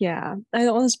yeah, I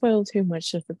don't want to spoil too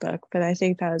much of the book, but I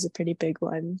think that was a pretty big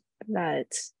one that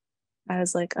I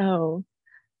was like, oh,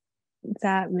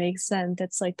 that makes sense.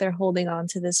 It's like they're holding on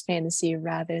to this fantasy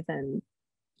rather than,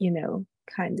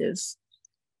 kind of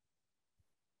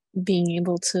being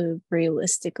able to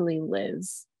realistically live.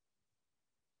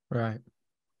 Right.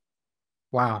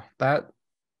 Wow. That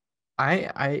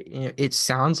it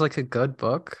sounds like a good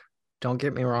book. Don't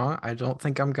get me wrong. I don't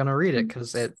think I'm gonna read it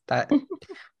because that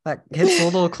hits a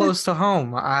little close to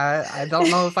home. I don't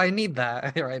know if I need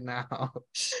that right now.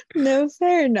 No,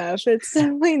 fair enough. It's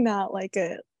definitely not like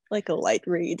a light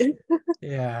read.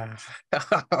 Yeah.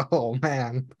 Oh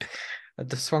man. A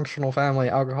dysfunctional family,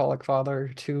 alcoholic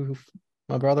father,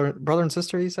 my brother and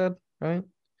sister, you said, right?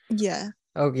 Yeah.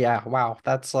 Oh yeah, wow.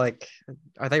 That's like,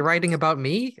 are they writing about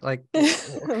me? Like,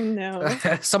 Oh no.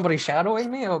 somebody shadowing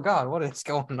me? Oh God, what is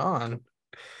going on?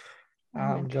 I'm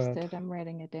I'm good. interested. I'm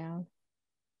writing it down.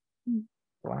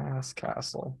 Glass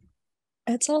Castle.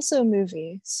 It's also a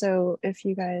movie, so if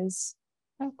you guys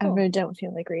ever don't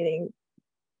feel like reading,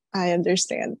 I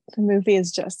understand. The movie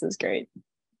is just as great,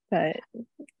 but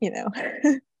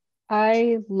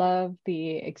I love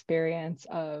the experience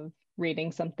of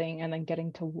reading something and then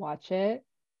getting to watch it.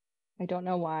 I don't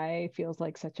know why it feels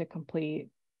like such a complete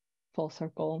full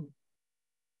circle.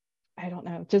 I don't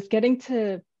know, just getting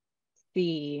to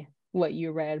see what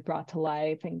you read brought to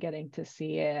life and getting to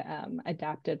see it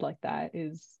adapted like that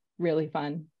is really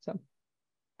fun. So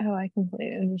oh, I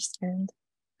completely understand.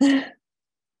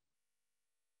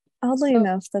 Oddly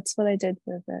enough, that's what I did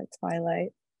with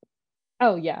Twilight.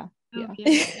 Oh yeah.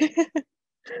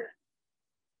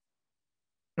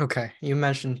 Okay, you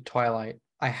mentioned Twilight.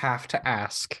 I have to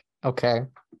ask. Okay.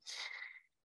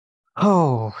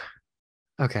 Oh,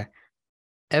 okay.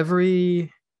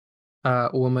 Every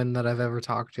woman that I've ever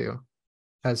talked to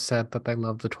has said that they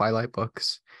love the Twilight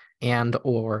books and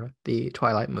or the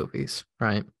Twilight movies,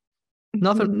 right?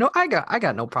 Nothing. No, I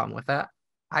got no problem with that.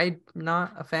 I'm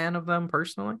not a fan of them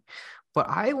personally, but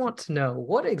I want to know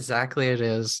what exactly it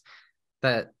is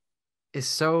that is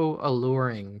so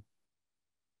alluring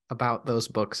about those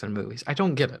books and movies. I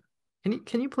don't get it.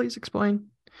 Can you please explain?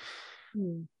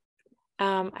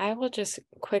 I will just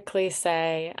quickly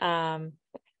say,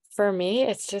 for me,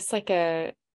 it's just like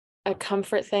a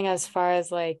comfort thing as far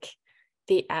as like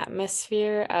the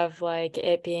atmosphere of like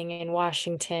it being in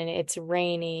Washington. It's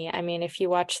rainy. I mean, if you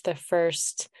watch the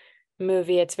first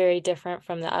movie, it's very different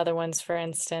from the other ones. For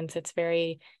instance, it's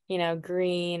very,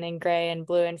 green and gray and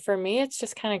blue. And for me, it's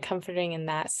just kind of comforting in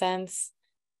that sense.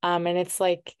 And it's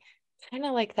like kind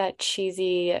of like that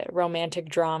cheesy romantic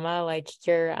drama, like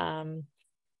your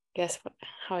guess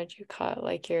how would you call it,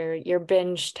 like your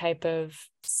binge type of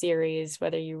series,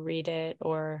 whether you read it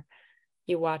or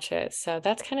you watch it. So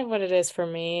that's kind of what it is for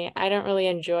me. I don't really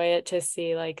enjoy it to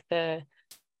see like the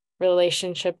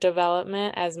relationship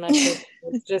development as much as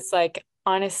it's just like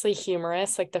honestly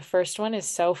humorous. Like the first one is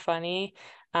so funny.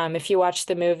 If you watch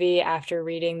the movie after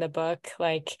reading the book,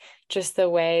 like just the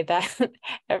way that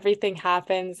everything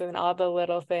happens and all the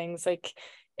little things, like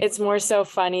it's more so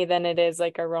funny than it is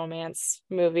like a romance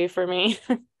movie for me.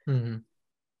 Mm-hmm.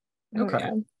 Okay.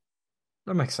 Yeah.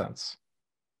 That makes sense.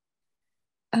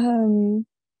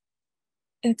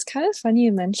 It's kind of funny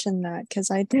you mentioned that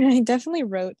because I definitely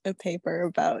wrote a paper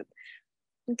about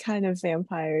kind of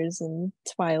vampires and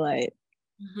Twilight.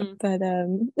 Mm-hmm. But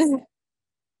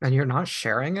and you're not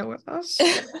sharing it with us?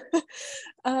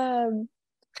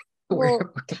 Well,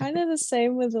 kind of the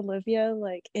same with Olivia.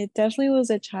 Like, it definitely was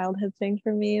a childhood thing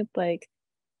for me. Like,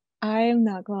 I am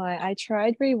not gonna lie, I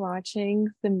tried rewatching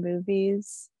the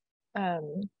movies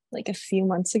like a few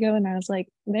months ago, and I was like,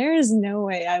 there is no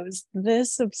way I was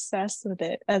this obsessed with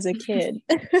it as a kid.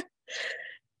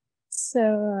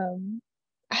 So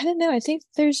I don't know. I think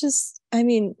there's just, I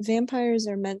mean, vampires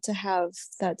are meant to have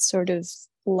that sort of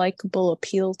likable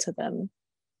appeal to them,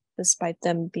 despite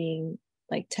them being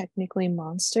like technically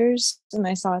monsters. And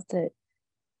I thought that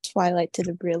Twilight did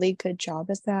a really good job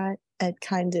at that, at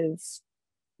kind of,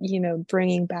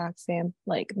 bringing back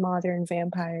like modern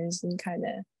vampires and kind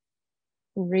of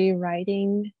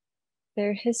rewriting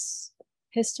their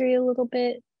history a little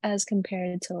bit as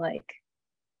compared to like,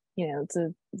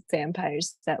 the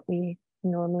vampires that we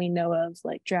normally know of,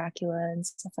 like Dracula and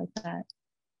stuff like that.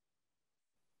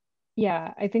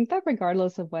 Yeah, I think that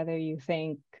regardless of whether you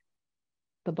think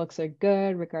the books are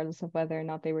good, regardless of whether or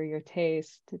not they were your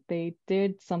taste, they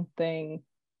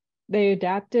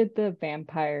adapted the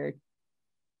vampire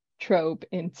trope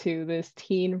into this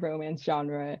teen romance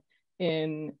genre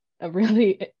in a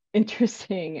really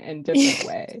interesting and different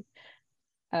way.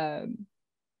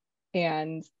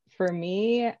 And for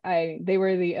me, they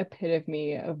were the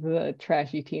epitome of the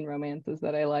trashy teen romances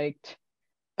that I liked.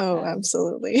 Oh,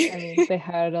 absolutely. I mean, they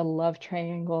had a love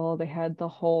triangle. They had the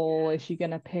whole, is she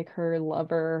gonna pick her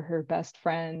lover, her best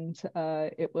friend?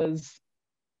 It was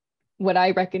what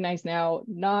I recognize now,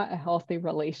 not a healthy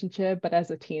relationship, but as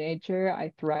a teenager,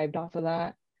 I thrived off of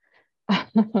that.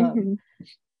 Mhm.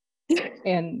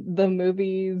 And the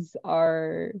movies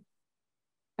are,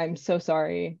 I'm so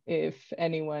sorry if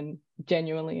anyone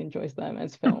genuinely enjoys them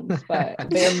as films, but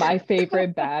they're my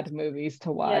favorite bad movies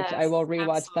to watch. Yes, I will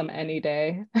rewatch them absolutely. any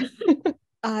day.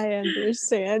 I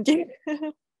understand.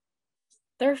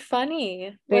 They're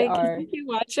funny. They Like, are. if you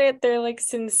watch it, they're like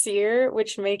sincere,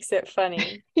 which makes it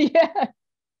funny. Yeah.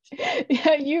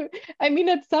 Yeah, I mean,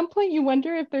 at some point you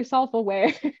wonder if they're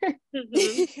self-aware.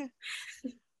 Mhm.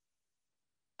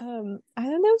 I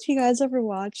don't know if you guys ever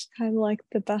watched kind of like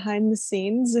the behind the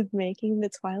scenes of making the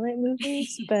Twilight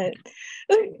movies, but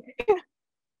like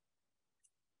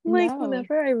No.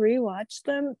 whenever I rewatch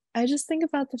them, I just think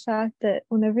about the fact that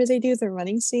whenever they do the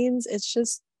running scenes, it's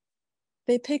just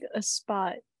they pick a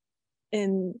spot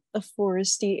in a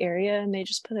foresty area and they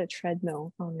just put a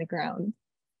treadmill on the ground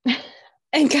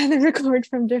and kind of record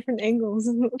from different angles.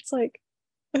 And it's like,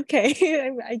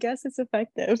 okay, I guess it's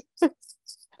effective.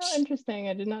 Oh, interesting.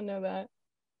 I did not know that.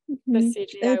 The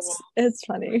CGI It's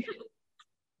funny.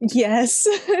 Yes.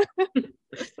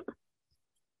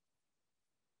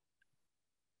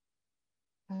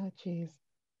 Oh, geez.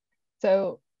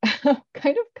 So,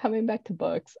 kind of coming back to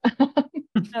books. Oh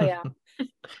yeah.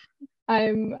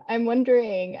 I'm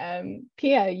wondering,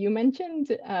 Pia, you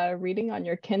mentioned reading on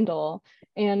your Kindle,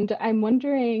 and I'm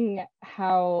wondering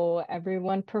how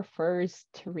everyone prefers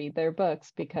to read their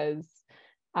books, because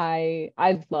I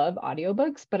love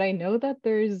audiobooks, but I know that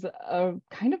there's a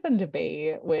kind of a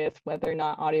debate with whether or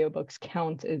not audiobooks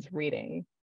count as reading.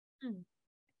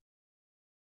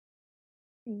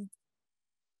 Well,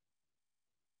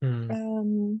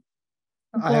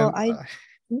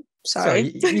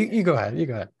 sorry. You go ahead. You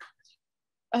go ahead.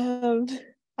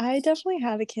 I definitely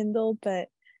have a Kindle, but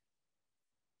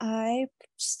I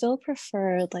still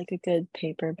prefer like a good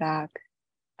paperback.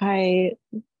 I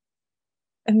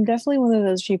am definitely one of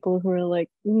those people who are like,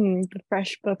 the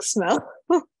fresh book smell.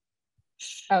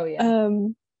 Oh yeah.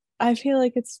 I feel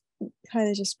like it's kind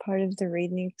of just part of the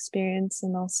reading experience,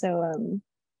 and also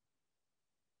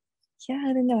yeah,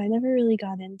 I don't know. I never really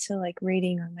got into like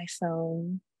reading on my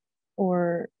phone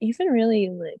or even really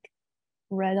like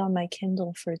read on my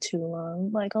Kindle for too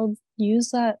long. Like I'll use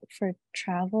that for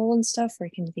travel and stuff for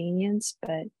convenience,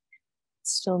 but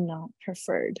still not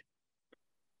preferred.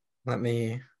 Let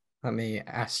me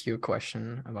ask you a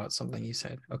question about something you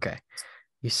said. Okay.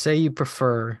 You say you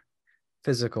prefer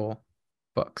physical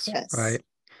books, Yes. right?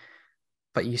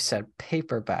 But you said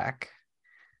paperback.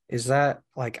 Is that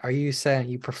like, are you saying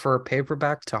you prefer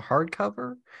paperback to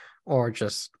hardcover or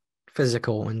just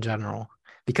physical in general?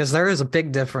 Because there is a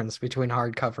big difference between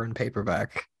hardcover and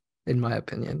paperback, in my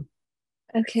opinion.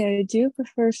 Okay, I do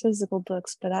prefer physical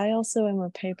books, but I also am a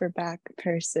paperback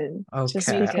person just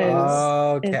Okay.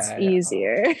 because it's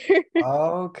easier.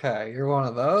 Okay, you're one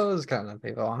of those kind of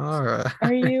people. All right.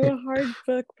 Are you a hard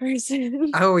book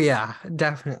person? Oh yeah,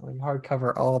 definitely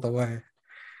hardcover all the way.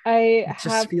 I It just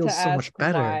have to feels so much ask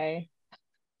better. why.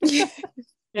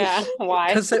 Yeah, why?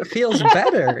 Because it feels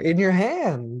better in your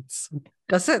hands.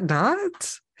 Does it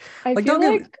not? I Like, feel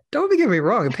like don't get me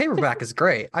wrong. A paperback is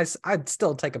great. I'd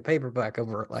still take a paperback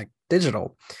over like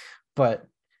digital, but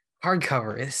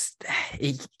hardcover is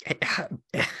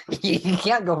you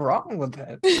can't go wrong with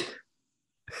it.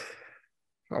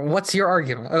 What's your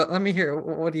argument? Let me hear.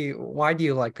 Why do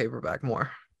you like paperback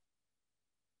more?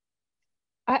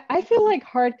 I feel like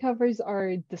hardcovers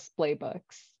are display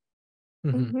books.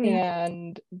 Mhm. Mhm.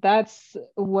 And that's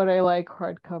what I like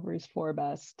hardcovers for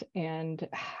best. And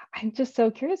I'm just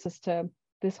so curious as to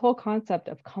this whole concept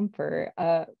of comfort.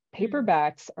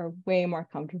 Paperbacks are way more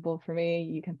comfortable for me.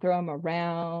 You can throw them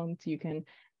around, you can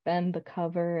bend the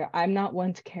cover. I'm not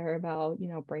one to care about,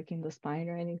 breaking the spine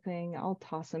or anything. I'll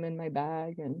toss them in my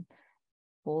bag and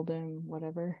fold them,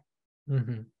 whatever.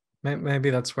 Mhm. Maybe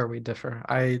that's where we differ.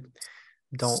 I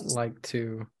don't like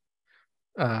to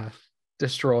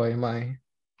destroy my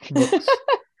books.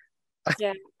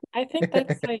 Yeah, I think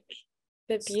that's like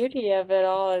the beauty of it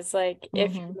all is like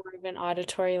if you're Mhm. more of an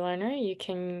auditory learner, you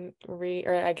can read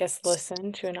or I guess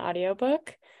listen to an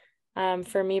audiobook.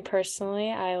 For me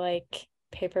personally, I like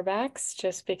paperbacks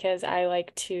just because I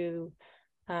like to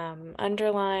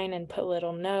underline and put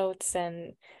little notes,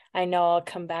 and I know I'll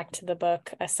come back to the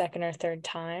book a second or third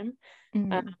time. Mhm.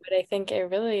 But I think it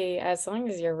really, as long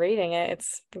as you're reading it,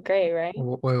 it's great, right?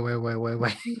 Wait.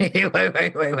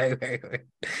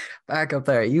 Back up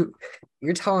there.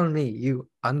 You're telling me you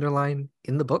underline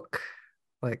in the book?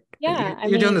 Like Yeah, I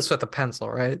you're doing mean, this with a pencil,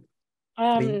 right?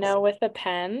 Please. no, with a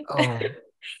pen. Oh.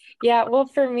 Yeah, well,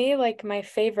 for me, like my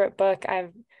favorite book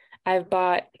I've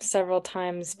bought several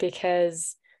times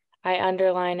because I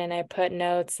underline and I put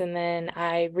notes and then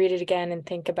I read it again and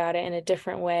think about it in a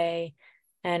different way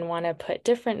and want to put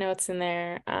different notes in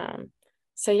there.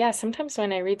 So yeah, sometimes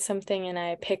when I read something and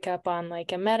I pick up on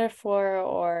like a metaphor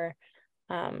or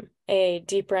a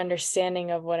deeper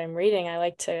understanding of what I'm reading, I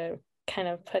like to kind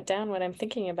of put down what I'm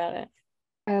thinking about it.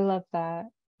 I love that.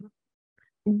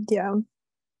 Yeah,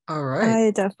 All right.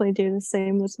 I definitely do the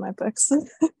same with my books.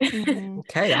 Mhm.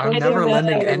 Okay, I I'm didn't never know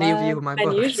lending that any of was you my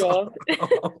books. unusual.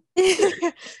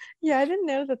 Yeah, I didn't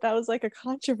know that was like a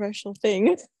controversial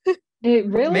thing. It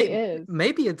really Maybe, is.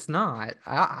 maybe it's not.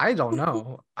 I don't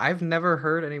know. I've never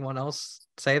heard anyone else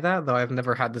say that, though I've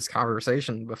never had this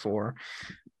conversation before.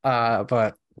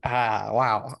 But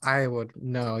wow, I would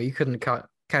no, you couldn't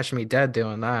catch me dead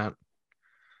doing that.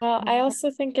 Well, I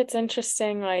also think it's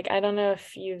interesting, like, I don't know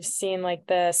if you've seen like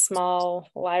the small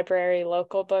library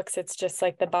local books, it's just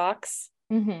like the box.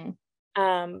 Mhm.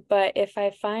 But if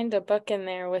I find a book in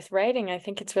there with writing, I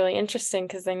think it's really interesting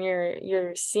because then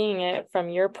you're seeing it from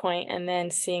your point and then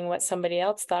seeing what somebody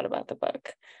else thought about the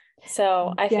book.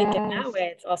 So I think in that Yes.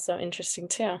 way it's also interesting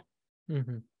too.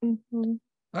 Mhm. Mhm.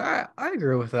 I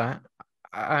agree with that.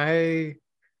 I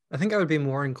I think I would be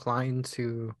more inclined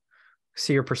to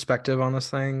see your perspective on this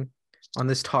thing, on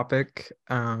this topic.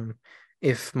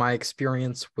 If my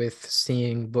experience with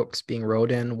seeing books being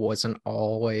wrote in wasn't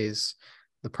always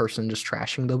the person just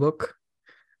trashing the book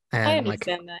I and like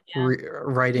understand that, yeah.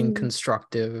 writing Mm.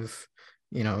 constructive,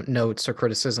 notes or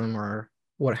criticism or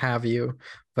what have you.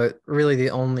 But really,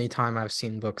 the only time I've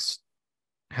seen books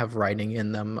have writing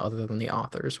in them other than the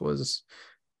authors was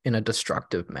in a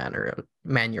destructive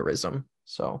mannerism.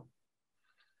 So,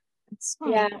 It's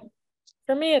Yeah.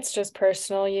 For me, it's just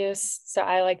personal use. So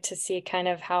I like to see kind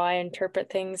of how I interpret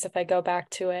things if I go back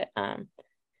to it.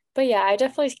 But yeah, I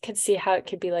definitely could see how it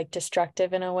could be like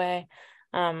destructive in a way.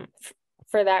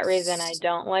 For that reason, I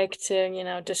don't like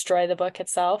to, destroy the book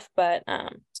itself. But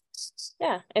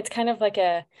yeah, it's kind of like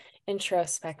a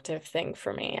introspective thing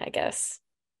for me, I guess.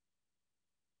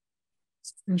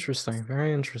 interesting,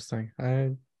 very interesting.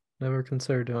 I never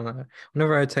considered doing that.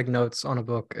 Whenever I take notes on a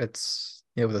book, it's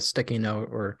with a sticky note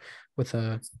or with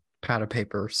a pad of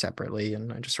paper separately,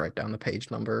 and I just write down the page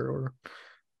number or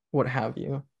what have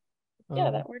you. Yeah,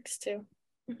 Um, that works too.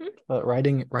 but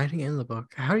writing in the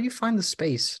book, how do you find the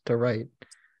space to write?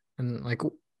 And like,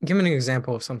 give me an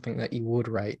example of something that you would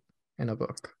write in a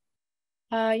book.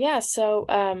 Yeah, so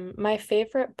my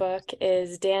favorite book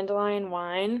is Dandelion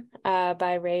Wine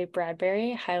by Ray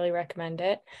Bradbury. Highly recommend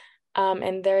it.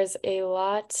 And there's a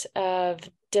lot of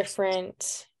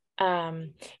different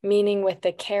meaning with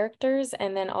the characters,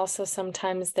 and then also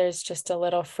sometimes there's just a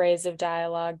little phrase of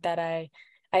dialogue that I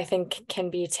think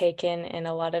can be taken in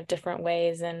a lot of different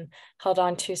ways and held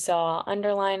on to. So I'll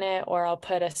underline it or I'll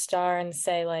put a star and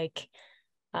say like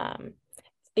um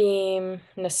theme,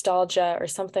 nostalgia, or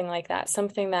something like that.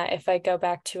 Something that if I go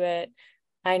back to it,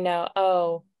 I know,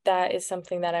 oh, that is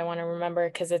something that I want to remember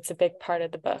because it's a big part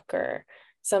of the book, or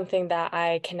something that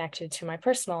I connected to my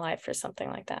personal life, or something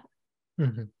like that.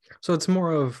 Mhm. So it's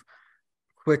more of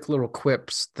quick little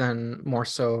quips than more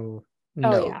so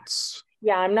Oh, yeah. notes.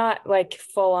 Yeah, I'm not like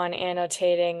full on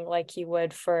annotating like you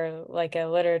would for like a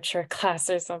literature class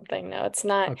or something. No, it's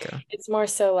not. Okay. It's more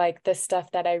so like the stuff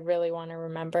that I really want to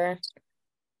remember.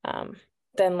 Um,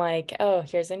 than like, oh,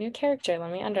 here's a new character.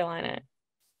 Let me underline it.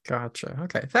 Gotcha.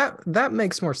 Okay. That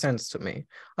makes more sense to me.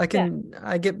 I can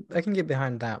get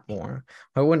behind that more.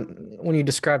 But when you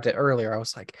described it earlier, I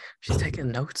was like, she's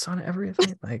taking notes on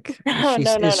everything. Like, No,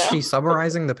 no, is no. she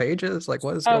summarizing the pages? Like,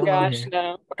 what is Oh going on gosh, here?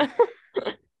 no.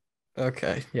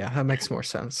 Okay. Yeah, that makes more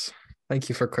sense. Thank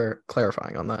you for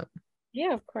clarifying on that.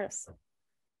 Yeah, of course.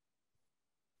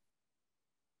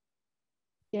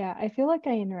 Yeah, I feel like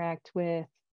I interact with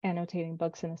annotating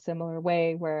books in a similar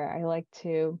way where I like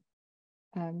to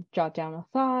jot down a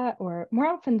thought, or more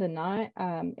often than not,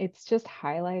 it's just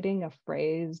highlighting a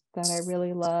phrase that I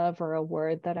really love or a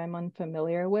word that I'm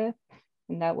unfamiliar with.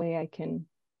 And that way I can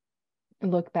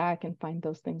look back and find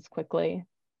those things quickly.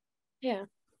 Yeah.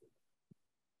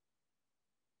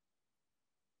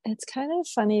 It's kind of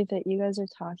funny that you guys are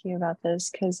talking about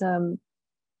this because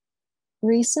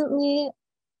recently,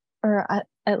 or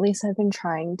at least I've been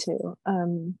trying to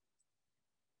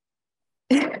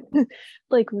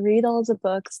like read all the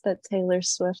books that Taylor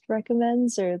Swift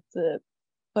recommends, or the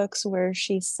books where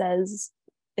she says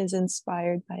is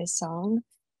inspired by a song,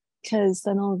 because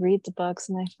then I'll read the books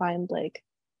and I find like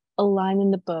a line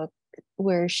in the book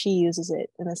where she uses it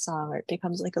in a song, or it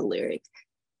becomes like a lyric.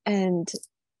 And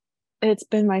it's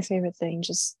been my favorite thing,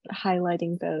 just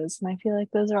highlighting those. And I feel like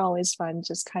those are always fun,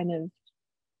 just kind of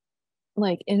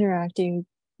like interacting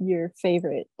your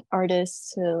favorite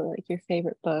artists to like your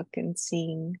favorite book and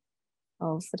seeing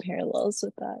all of the parallels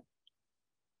with that.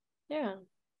 Yeah.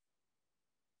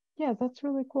 Yeah, that's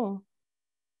really cool.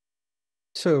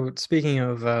 So, speaking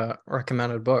of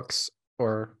recommended books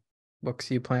or books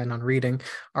you plan on reading,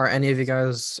 are any of you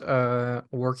guys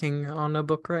working on a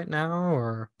book right now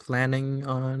or planning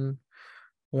on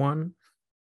one?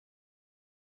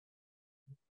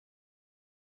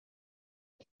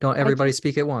 Don't everybody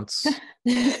speak at once.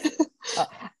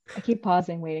 I keep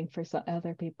pausing, waiting for some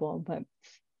other people, but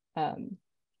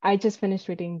I just finished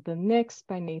reading The Nyx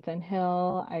by Nathan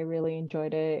Hill. I really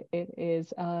enjoyed it. It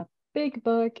is a big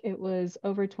book. It was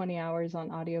over 20 hours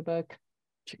on audiobook.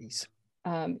 Jeez.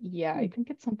 Yeah, I think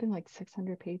it's something like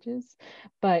 600 pages.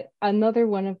 But another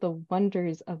one of the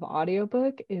wonders of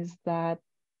audiobook is that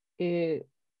the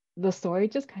story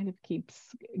just kind of keeps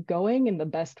going in the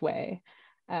best way.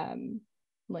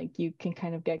 Like you can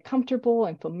kind of get comfortable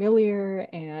and familiar,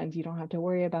 and you don't have to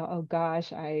worry about, oh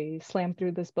gosh, I slammed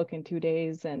through this book in 2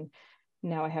 days and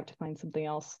now I have to find something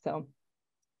else. So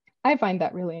I find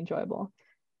that really enjoyable.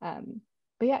 But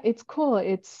yeah, it's cool.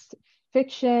 It's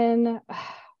fiction.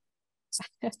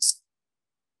 I'm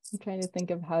trying to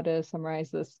think of how to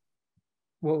summarize this.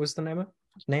 What was the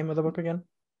name of the book again?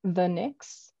 The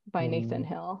Nyx by Nathan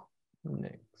Hill.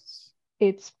 Nyx.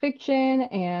 It's fiction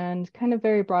and kind of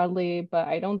very broadly, but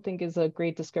I don't think is a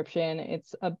great description.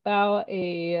 It's about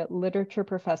a literature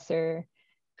professor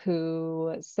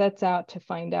who sets out to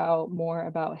find out more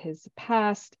about his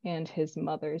past and his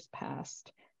mother's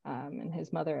past. And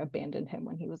his mother abandoned him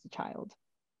when he was a child.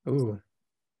 Ooh.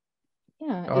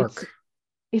 Yeah, Dark.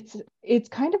 it's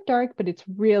kind of dark, but it's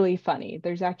really funny.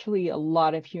 There's actually a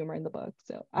lot of humor in the book,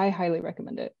 so I highly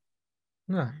recommend it.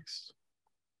 Nice.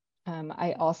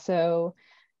 I also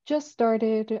just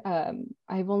started,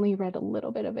 I've only read a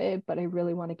little bit of it, but I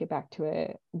really want to get back to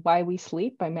it. Why We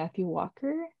Sleep by Matthew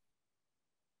Walker.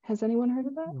 Has anyone heard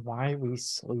of that? Why We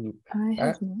Sleep. I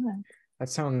have not. That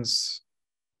sounds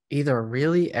either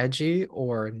really edgy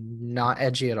or not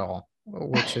edgy at all.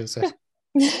 Which is it?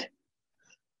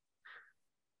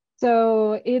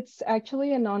 So it's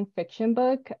actually a nonfiction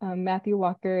book. Matthew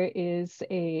Walker is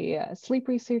a sleep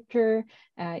researcher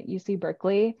at UC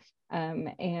Berkeley,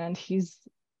 and he's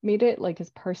made it like his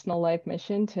personal life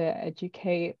mission to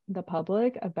educate the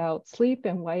public about sleep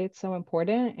and why it's so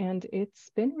important. And it's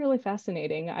been really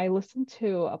fascinating. I listened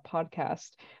to a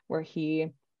podcast where he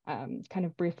kind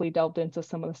of briefly delved into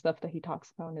some of the stuff that he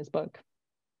talks about in his book.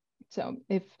 So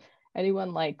if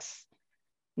anyone likes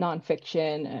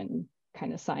nonfiction and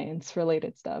kind of science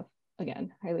related stuff,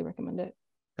 again, highly recommend it.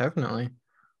 Definitely.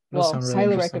 Well, really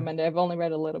highly recommend it. I've only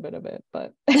read a little bit of it,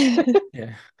 but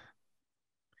yeah.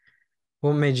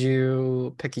 What made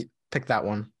you pick that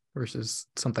one versus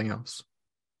something else?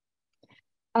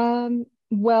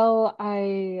 Well,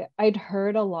 I'd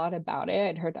heard a lot about it.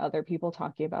 I'd heard other people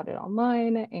talking about it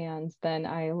online, and then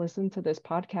I listened to this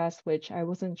podcast, which I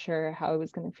wasn't sure how I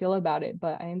was going to feel about it,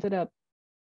 but I ended up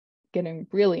getting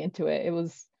really into it. It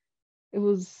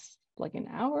was like an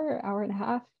hour and a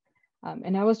half.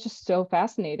 And I was just so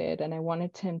fascinated, and I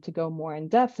wanted him to go more in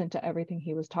depth into everything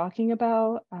he was talking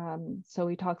about. So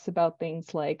he talks about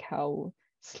things like how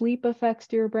sleep affects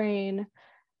your brain.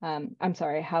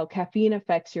 How caffeine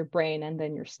affects your brain and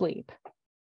then your sleep.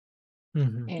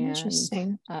 Mm-hmm. And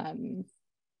interesting.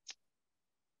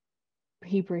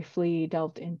 he briefly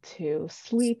delved into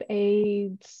sleep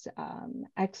aids,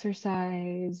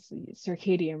 exercise,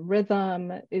 circadian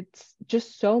rhythm. It's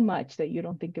just so much that you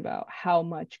don't think about how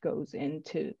much goes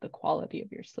into the quality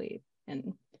of your sleep.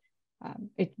 And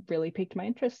it really piqued my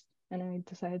interest, and I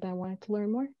decided I wanted to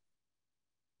learn more.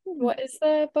 What is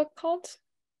the book called?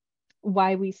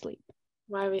 Why We Sleep.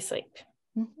 Why We Sleep.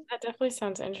 Mm-hmm. That definitely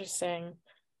sounds interesting.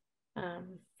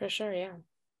 For sure, yeah.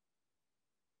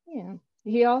 Yeah.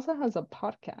 He also has a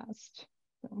podcast.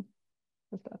 So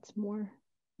if that's more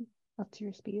up to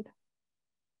your speed.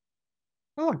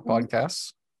 I like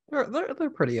podcasts. They're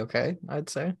pretty okay, I'd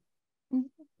say.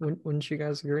 Mm-hmm. Wouldn't you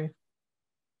guys agree?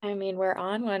 I mean, we're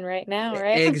on one right now,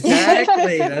 right?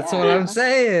 Exactly. That's what Yeah. I'm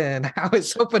saying. I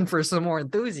was hoping for some more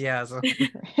enthusiasm.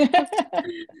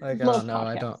 Like, I Love don't know.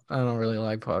 I podcasts. don't really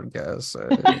like podcasts.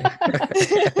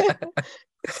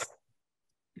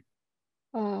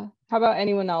 How about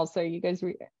anyone else? Are you guys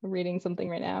reading something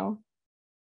right now?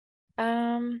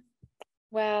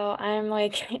 Well, I'm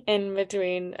like in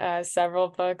between several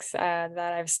books that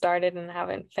I've started and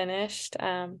haven't finished.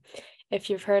 If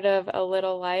you've heard of A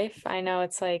Little Life, I know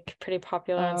it's like pretty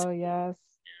popular on Oh, yes.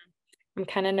 I'm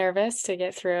kind of nervous to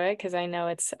get through it because I know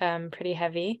it's pretty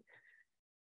heavy.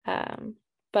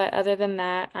 But other than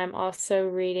that, I'm also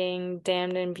reading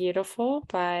Damned and Beautiful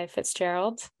by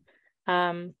Fitzgerald.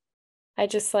 I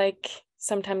just like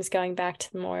sometimes going back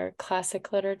to the more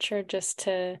classic literature just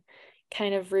to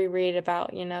kind of reread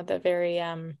about, the very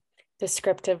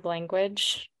descriptive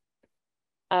language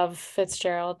of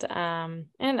Fitzgerald and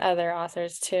other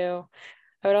authors too.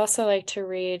 I would also like to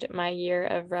read My Year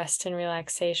of Rest and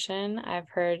Relaxation. I've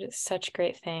heard such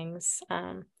great things.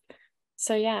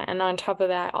 So yeah, and on top of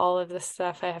that, all of the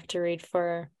stuff I have to read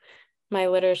for my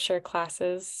literature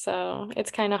classes. So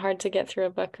it's kind of hard to get through a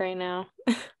book right now.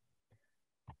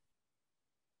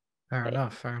 Fair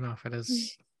enough. It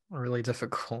is really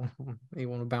difficult. You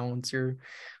want to balance your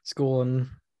school and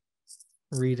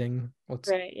reading. What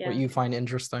you find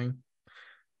interesting.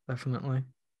 Definitely.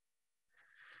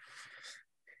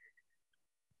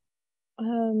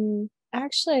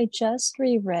 Actually, I just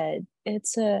reread.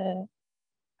 I'm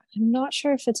not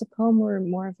sure if it's a poem or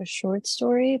more of a short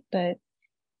story, but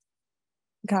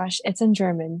gosh, it's in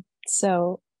German.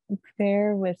 So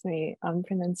bear with me on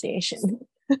pronunciation.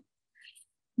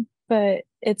 But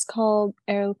it's called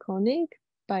Erlkönig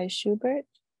by Schubert.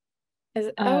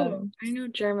 I know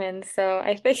German, so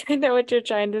I think I know what you're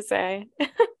trying to say.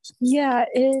 Yeah,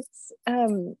 it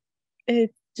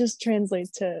just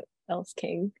translates to Elf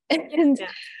King. And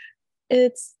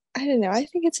it's, I don't know, I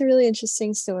think it's a really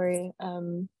interesting story.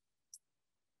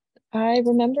 I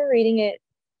remember reading it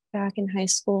back in high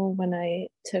school when I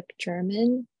took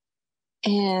German,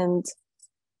 and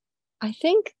I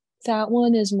think that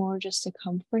one is more just a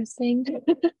comfort thing.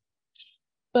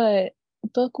 But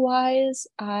book-wise,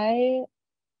 I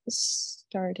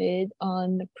started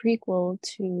on the prequel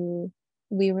to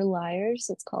We Were Liars.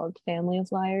 It's called Family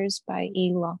of Liars by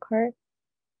E. Lockhart.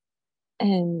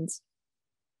 And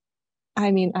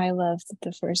I mean, I loved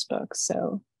the first book,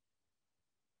 so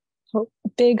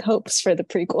big hopes for the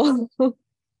prequel.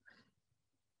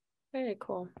 Very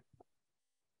cool.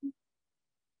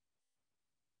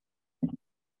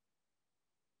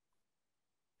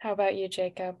 How about you,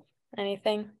 Jacob?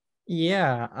 Anything?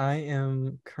 Yeah, I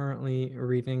am currently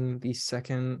reading the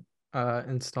second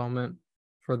installment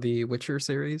for the Witcher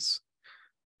series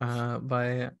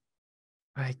by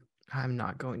I'm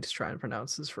not going to try and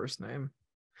pronounce his first name.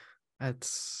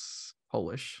 It's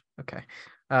Polish. Okay.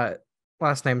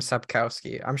 Last name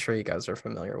Sapkowski. I'm sure you guys are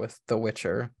familiar with The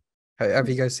Witcher. Have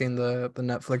you guys seen the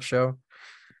Netflix show?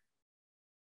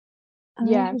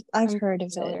 Yeah, I've heard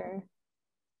of it.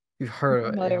 You've heard of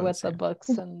it. Familiar with the books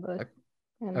and the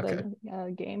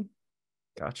game.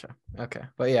 Gotcha. Okay.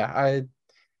 But yeah,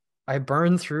 I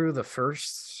burned through the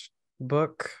first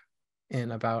book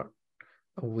in about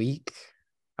a week.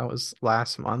 That was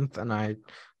last month, and I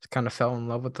kind of fell in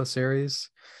love with the series,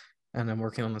 and I'm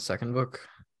working on the second book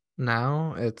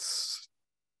now. It's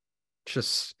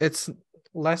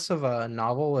less of a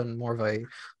novel and more of a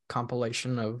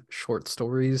compilation of short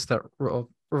stories that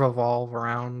revolve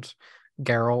around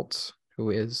Geralt, who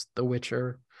is the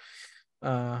Witcher.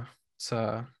 It's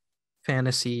a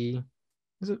fantasy.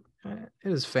 It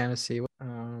is fantasy. It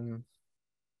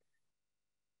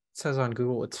says on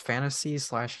Google it's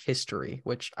fantasy/history,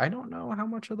 which I don't know how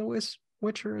much of the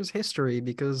Witcher is history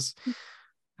because it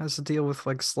has to deal with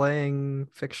like slaying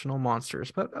fictional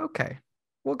monsters. But okay,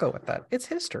 we'll go with that. It's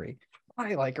history.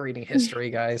 I like reading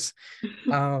history, guys.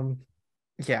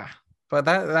 Yeah, but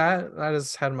that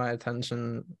has had my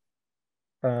attention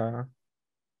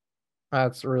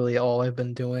That's really all I've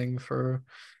been doing for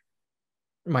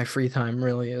my free time,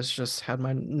 really, is just had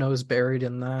my nose buried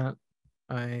in that.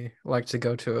 I like to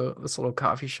go to this little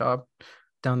coffee shop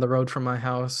down the road from my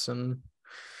house and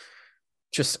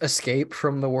just escape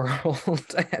from the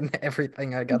world and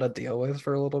everything I gotta deal with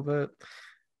for a little bit.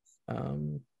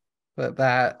 But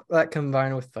that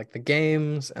combined with like the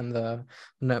games and the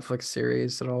Netflix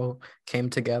series, it all came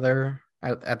together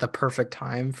at the perfect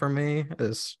time for me.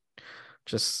 Is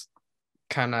just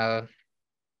kind of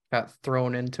got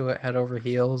thrown into it head over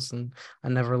heels, and I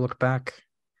never looked back.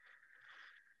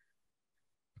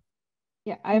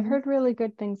 Yeah, I've heard really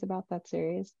good things about that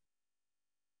series.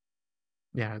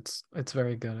 Yeah, it's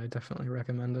very good. I definitely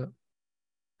recommend it.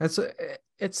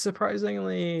 It's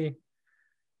surprisingly,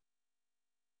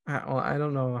 well, I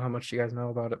don't know how much you guys know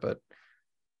about it, but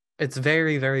it's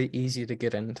very, very easy to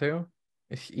get into,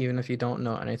 even if you don't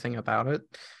know anything about it.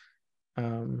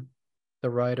 The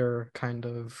writer kind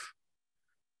of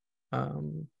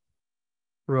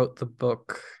wrote the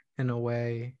book in a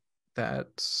way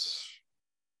that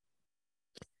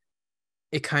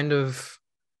it kind of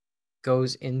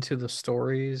goes into the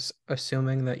stories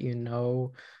assuming that you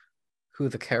know who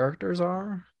the characters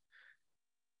are,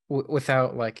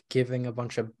 without like giving a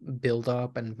bunch of build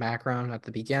up and background at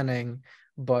the beginning,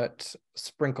 but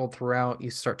sprinkled throughout you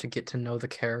start to get to know the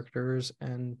characters,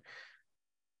 and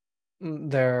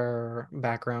their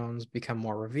backgrounds become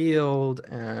more revealed,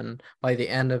 and by the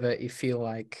end of it you feel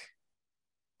like,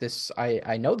 this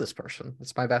I know this person.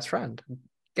 It's my best friend,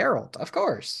 Geralt, of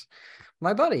course,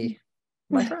 my buddy,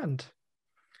 my friend.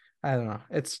 I don't know.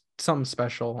 It's something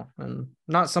special and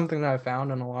not something that I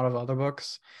found in a lot of other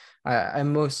books. I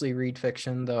mostly read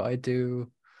fiction, though I do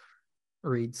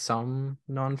read some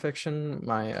nonfiction.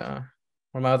 My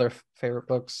one of my other favorite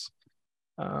books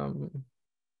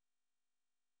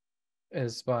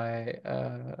is by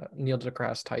Neil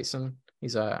deGrasse Tyson.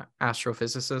 He's a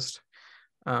astrophysicist.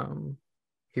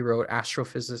 He wrote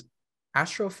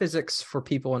Astrophysics for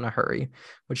People in a Hurry,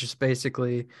 which is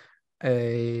basically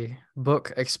a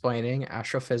book explaining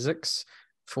astrophysics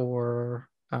for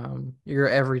your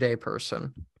everyday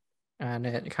person. And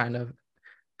it kind of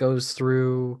goes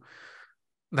through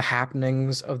the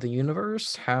happenings of the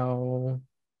universe, how,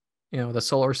 the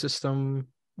solar system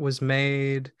was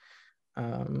made,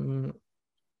 a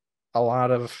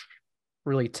lot of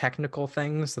really technical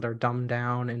things that are dumbed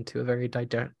down into a very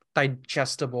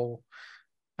digestible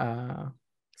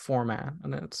format,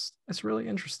 and it's really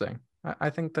interesting. I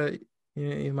think that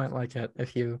you might like it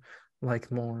if you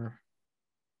like more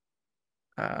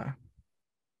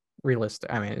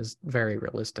realistic. I mean, it's very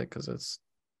realistic because it's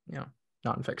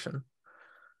nonfiction.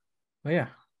 But yeah,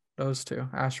 those two: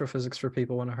 Astrophysics for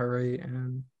People in a Hurry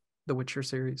and the Witcher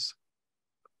series.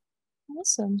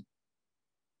 Awesome.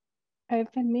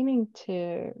 I've been meaning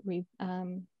to read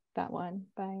that one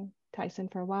by Tyson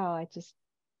for a while. I just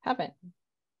haven't.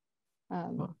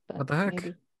 What But the heck?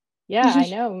 maybe. Yeah, I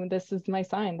know. This is my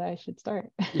sign that I should start.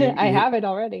 I have it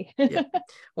already. Yeah.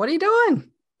 What are you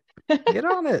doing? Get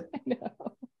on it. I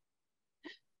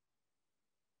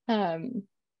know.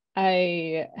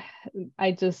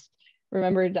 I just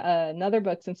remembered another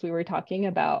book, since we were talking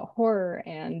about horror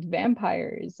and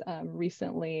vampires.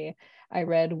 Recently, I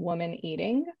read Woman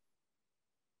Eating.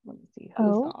 Let me see,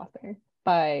 who's the author?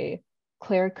 By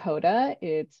Claire Coda.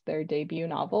 It's their debut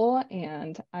novel,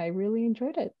 and I really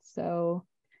enjoyed it. So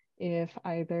if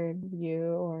either you,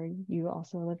 or you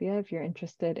also, Olivia, if you're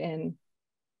interested in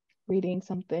reading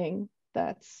something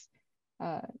that's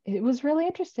it was really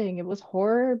interesting. It was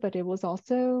horror, but it was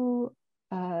also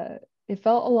it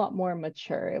felt a lot more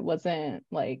mature. It wasn't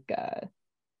like a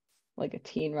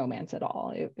teen romance at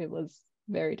all. It was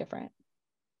very different.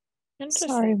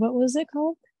 Sorry, what was it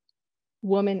called?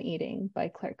 Woman Eating by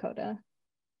Claire Coda.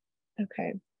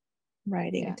 Okay,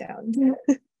 writing it down.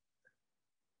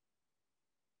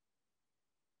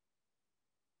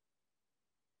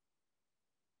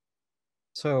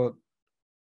 So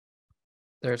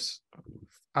there's,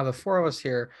 out of the four of us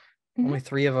here, only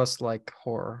three of us like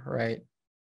horror, right?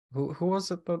 Who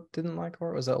was it that didn't like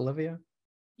horror? Was it Olivia?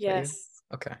 Yes.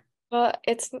 Okay. Well,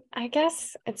 I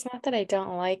guess it's not that I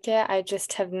don't like it. I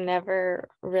just have never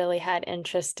really had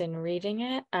interest in reading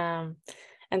it. And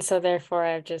so therefore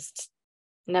I've just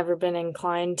never been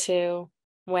inclined to.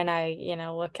 When I,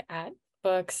 look at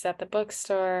books at the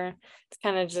bookstore, it's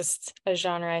kind of just a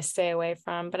genre I stay away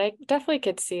from, but I definitely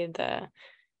could see the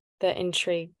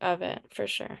intrigue of it for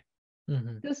sure.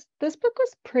 Mm-hmm. This book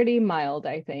was pretty mild,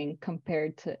 I think,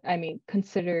 compared to,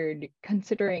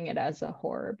 considering it as a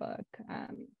horror book.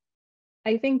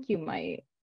 I think you might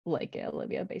like it,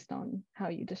 Olivia, based on how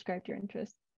you described your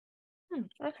interest.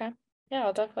 Okay. Yeah,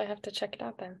 I'll definitely have to check it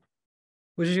out then.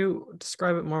 Would you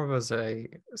describe it more of as a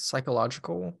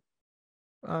psychological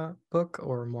book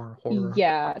or more horror?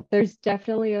 Yeah, there's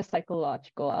definitely a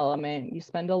psychological element. You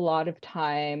spend a lot of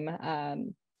time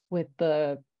with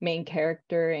the main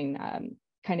character and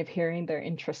kind of hearing their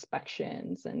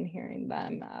introspections and hearing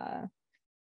them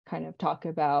kind of talk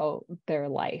about their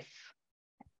life.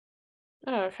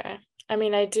 Oh, okay. I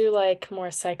mean, I do like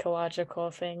more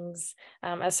psychological things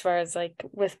as far as like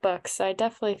with books. I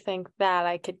definitely think that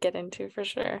I could get into for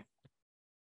sure.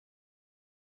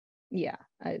 Yeah,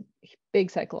 a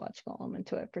big psychological element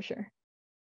to it for sure.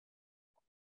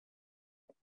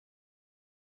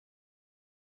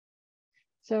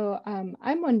 So I'm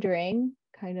wondering,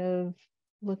 kind of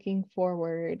looking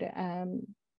forward,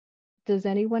 does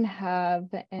anyone have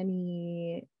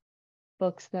any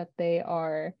books that they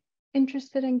are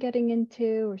interested in getting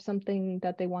into or something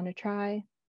that they want to try?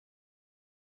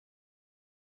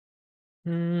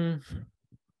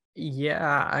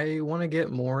 Yeah, I want to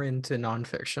get more into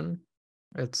nonfiction.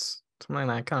 It's something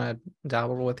I kind of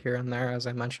dabbled with here and there, as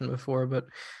I mentioned before, but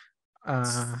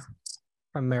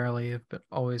primarily have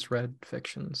always read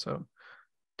fiction, so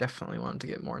definitely wanted to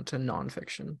get more into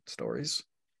nonfiction stories.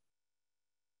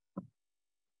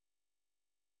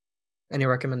 Any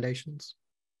recommendations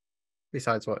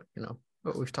besides what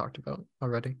we've talked about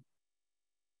already?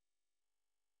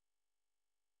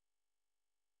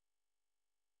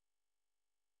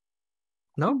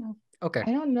 No? Okay.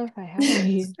 I don't know if I have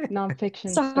any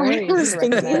nonfiction Sorry, I stories was to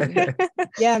thinking. recommend.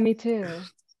 Yeah, me too.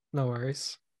 No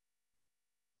worries.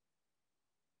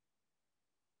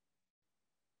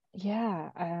 Yeah,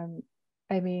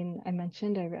 I mean, I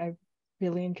mentioned I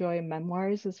really enjoy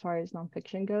memoirs as far as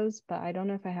nonfiction goes, but I don't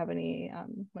know if I have any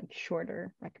like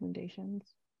shorter recommendations.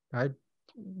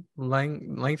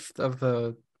 Length of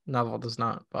the novel does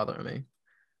not bother me.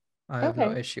 I have no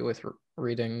Okay. issue with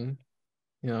reading,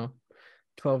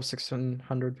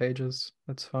 1,600 pages.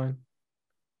 That's fine.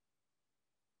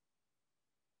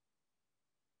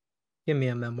 Give me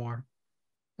a memoir.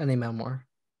 Any memoir.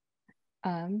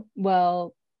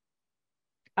 Well,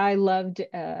 I loved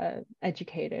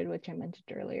Educated, which I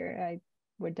mentioned earlier. I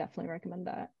would definitely recommend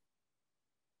that.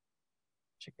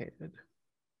 Educated.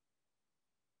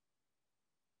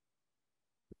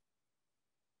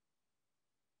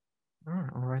 All right,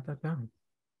 I'll write that down.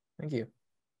 Thank you.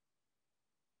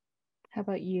 How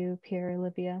about you, Pierre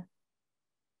Olivia?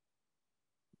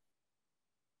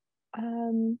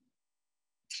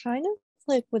 Kind of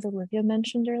like what Olivia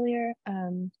mentioned earlier,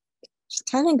 just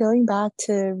kind of going back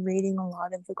to reading a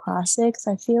lot of the classics.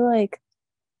 I feel like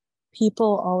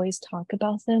people always talk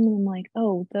about them and I'm like,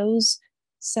 oh, those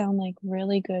sound like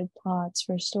really good plots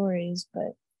for stories,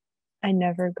 but I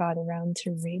never got around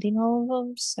to reading all of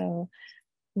them. So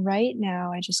right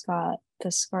now I just got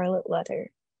The Scarlet Letter.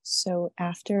 So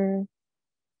after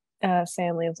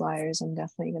Family of Liars, I'm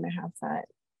definitely gonna have that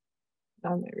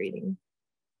on my reading.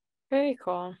 Very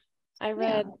cool. I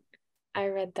Yeah.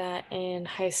 read that in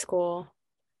high school.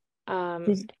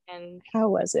 Did- And How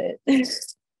was it?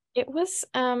 it was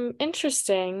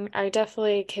interesting. I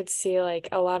definitely could see like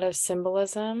a lot of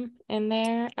symbolism in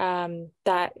there.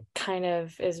 That kind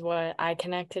of is what I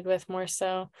connected with more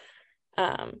so.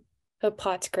 Um, the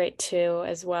plot's great too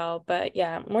as well, but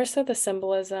yeah, more so the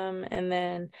symbolism, and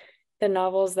then the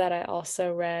novels that I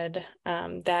also read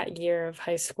that year of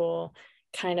high school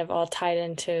kind of all tied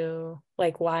into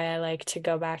like why I like to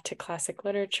go back to classic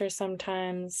literature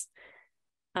sometimes.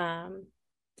 Um,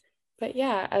 but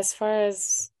yeah, as far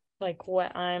as like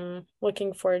what I'm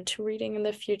looking forward to reading in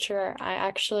the future, I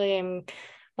actually am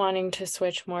wanting to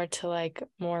switch more to like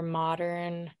more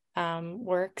modern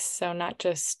works. So not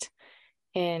just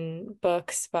in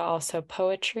books, but also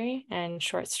poetry and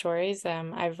short stories.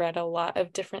 I've read a lot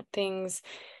of different things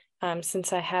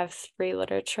since I have 3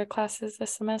 literature classes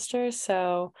this semester.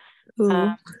 So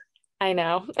Ooh. I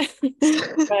know.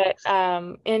 But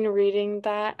in reading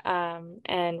that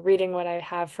and reading what I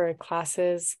have for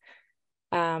classes,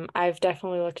 I've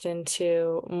definitely looked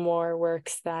into more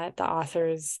works that the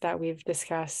authors that we've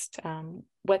discussed,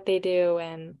 what they do.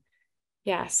 And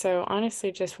yeah, so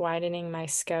honestly, just widening my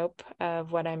scope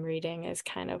of what I'm reading is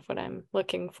kind of what I'm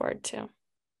looking forward to.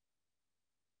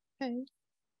 Okay.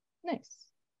 Nice.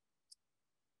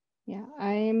 Yeah,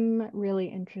 I'm really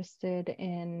interested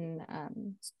in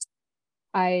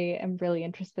I am really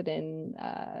interested in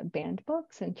banned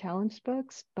books and challenged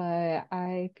books, but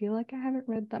I feel like I haven't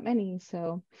read that many,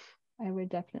 so I would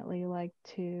definitely like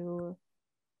to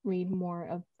read more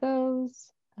of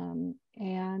those.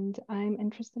 And I'm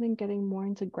interested in getting more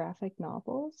into graphic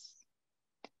novels.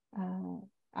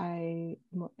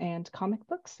 And and comic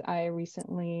books. I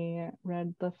recently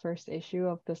read the first issue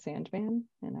of The Sandman,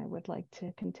 and I would like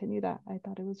to continue that. I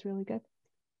thought it was really good.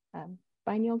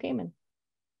 By Neil Gaiman.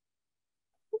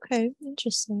 Okay,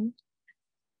 interesting.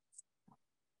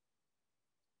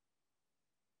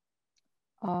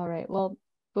 All right. Well,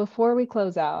 before we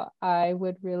close out, I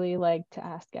would really like to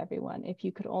ask everyone if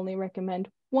you could only recommend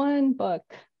one book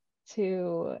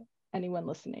to anyone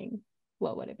listening,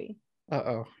 what would it be?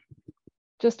 Uh-oh.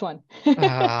 Just one.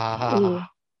 Ah.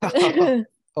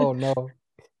 Oh no.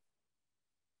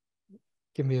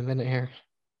 Give me a minute here.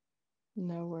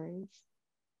 No worries.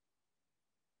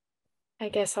 I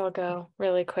guess I'll go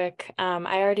really quick.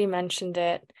 I already mentioned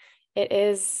it. It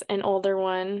is an older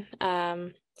one,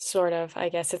 sort of. I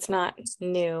guess it's not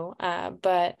new,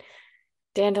 but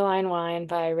Dandelion Wine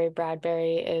by Ray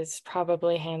Bradbury is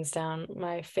probably hands down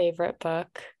my favorite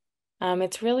book.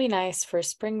 It's really nice for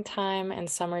springtime and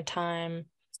summertime.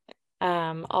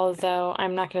 Although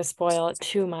I'm not going to spoil it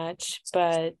too much,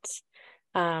 but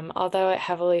although it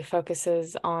heavily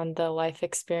focuses on the life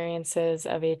experiences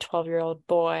of a 12-year-old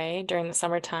boy during the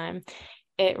summertime,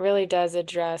 it really does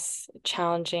address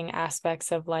challenging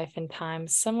aspects of life and time,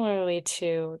 similarly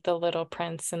to The Little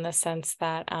Prince, in the sense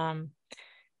that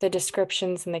the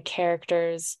descriptions and the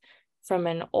characters from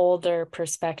an older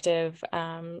perspective,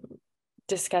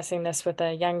 discussing this with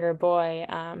a younger boy,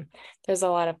 there's a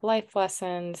lot of life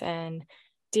lessons and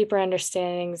deeper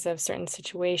understandings of certain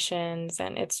situations,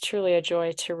 and it's truly a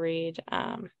joy to read.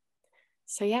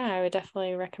 So yeah, I would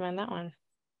definitely recommend that one.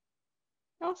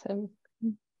 Awesome.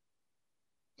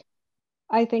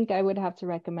 I think I would have to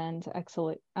recommend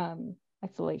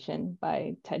Exhalation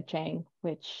by Ted Chiang,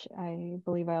 which I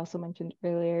believe I also mentioned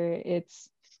earlier. It's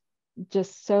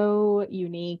just so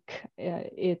unique.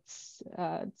 It's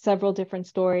several different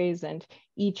stories, and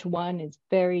each one is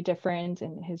very different,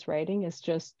 and his writing is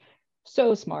just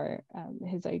so smart.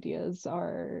 His ideas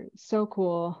are so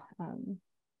cool,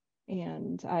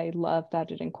 and I love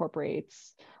that it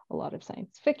incorporates a lot of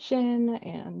science fiction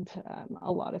and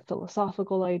a lot of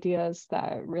philosophical ideas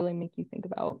that really make you think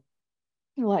about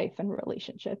life and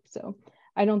relationships. So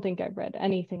I don't think I've read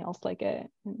anything else like it,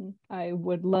 and I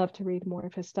would love to read more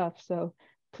of his stuff. So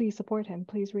please support him.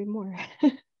 Please read more.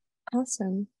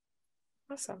 Awesome.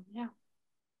 Awesome. Yeah.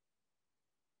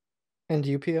 And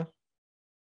you, Pia?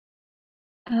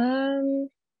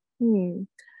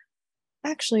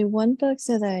 Actually, one book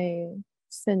that I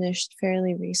finished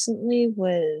fairly recently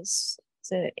was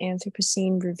the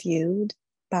Anthropocene Reviewed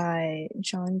by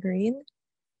John Green.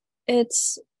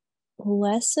 It's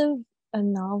less of a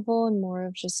novel and more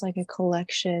of just like a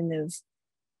collection of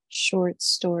short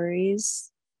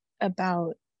stories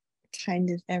about kind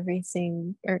of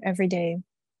everything or everyday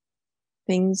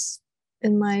things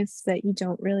in life that you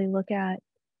don't really look at.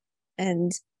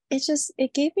 And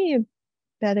it gave me a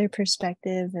better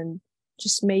perspective and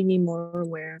just made me more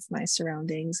aware of my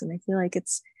surroundings. And I feel like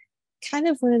it's kind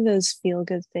of one of those feel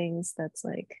good things that's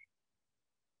like,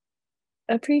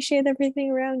 appreciate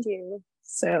everything around you.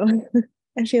 So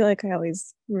I feel like I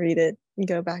always read it and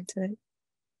go back to it.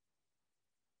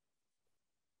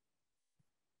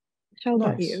 How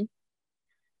about Nice. you?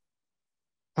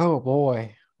 Oh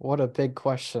boy, what a big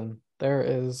question. There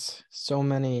is so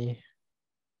many.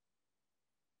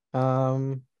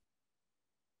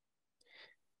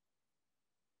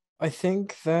 I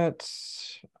think that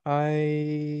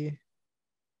I,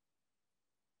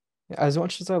 as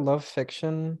much as I love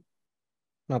fiction,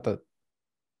 not that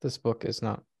this book is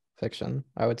not fiction,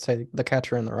 I would say The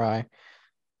Catcher in the Rye.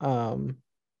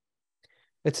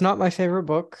 It's not my favorite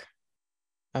book,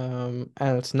 and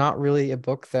it's not really a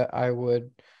book that I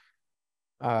would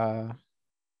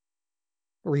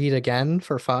read again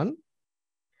for fun,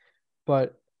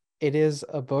 but it is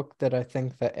a book that I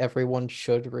think that everyone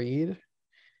should read,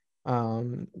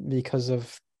 because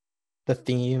of the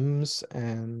themes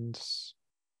and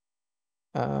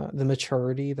the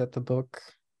maturity that the book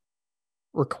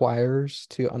requires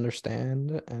to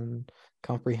understand and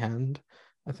comprehend.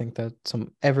 I think that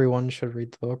everyone should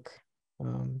read the book.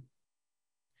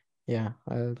 Yeah,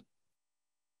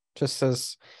 just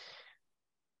as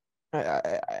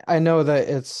I know that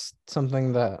it's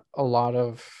something that a lot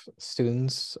of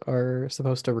students are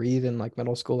supposed to read in like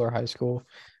middle school or high school.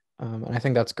 And I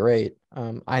think that's great.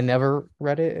 I never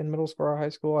read it in middle school or high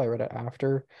school. I read it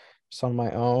after, just on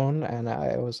my own, and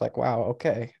I was like, wow,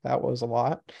 okay, that was a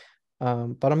lot.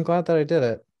 But I'm glad that I did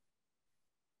it.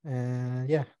 And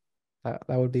yeah, that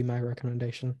would be my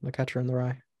recommendation, The Catcher in the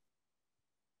Rye.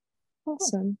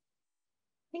 Awesome.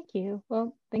 Thank you.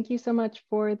 Well, thank you so much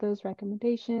for those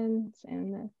recommendations,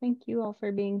 and thank you all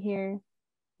for being here.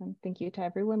 And thank you to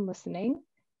everyone listening.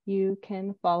 You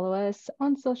can follow us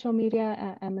on social media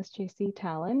at MSJC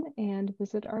Talon and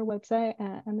visit our website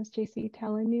at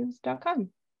msjctalonnews.com.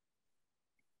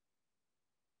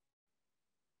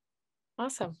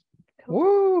 Awesome.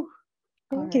 Woo!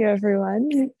 Thank you,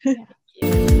 everyone.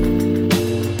 Yeah.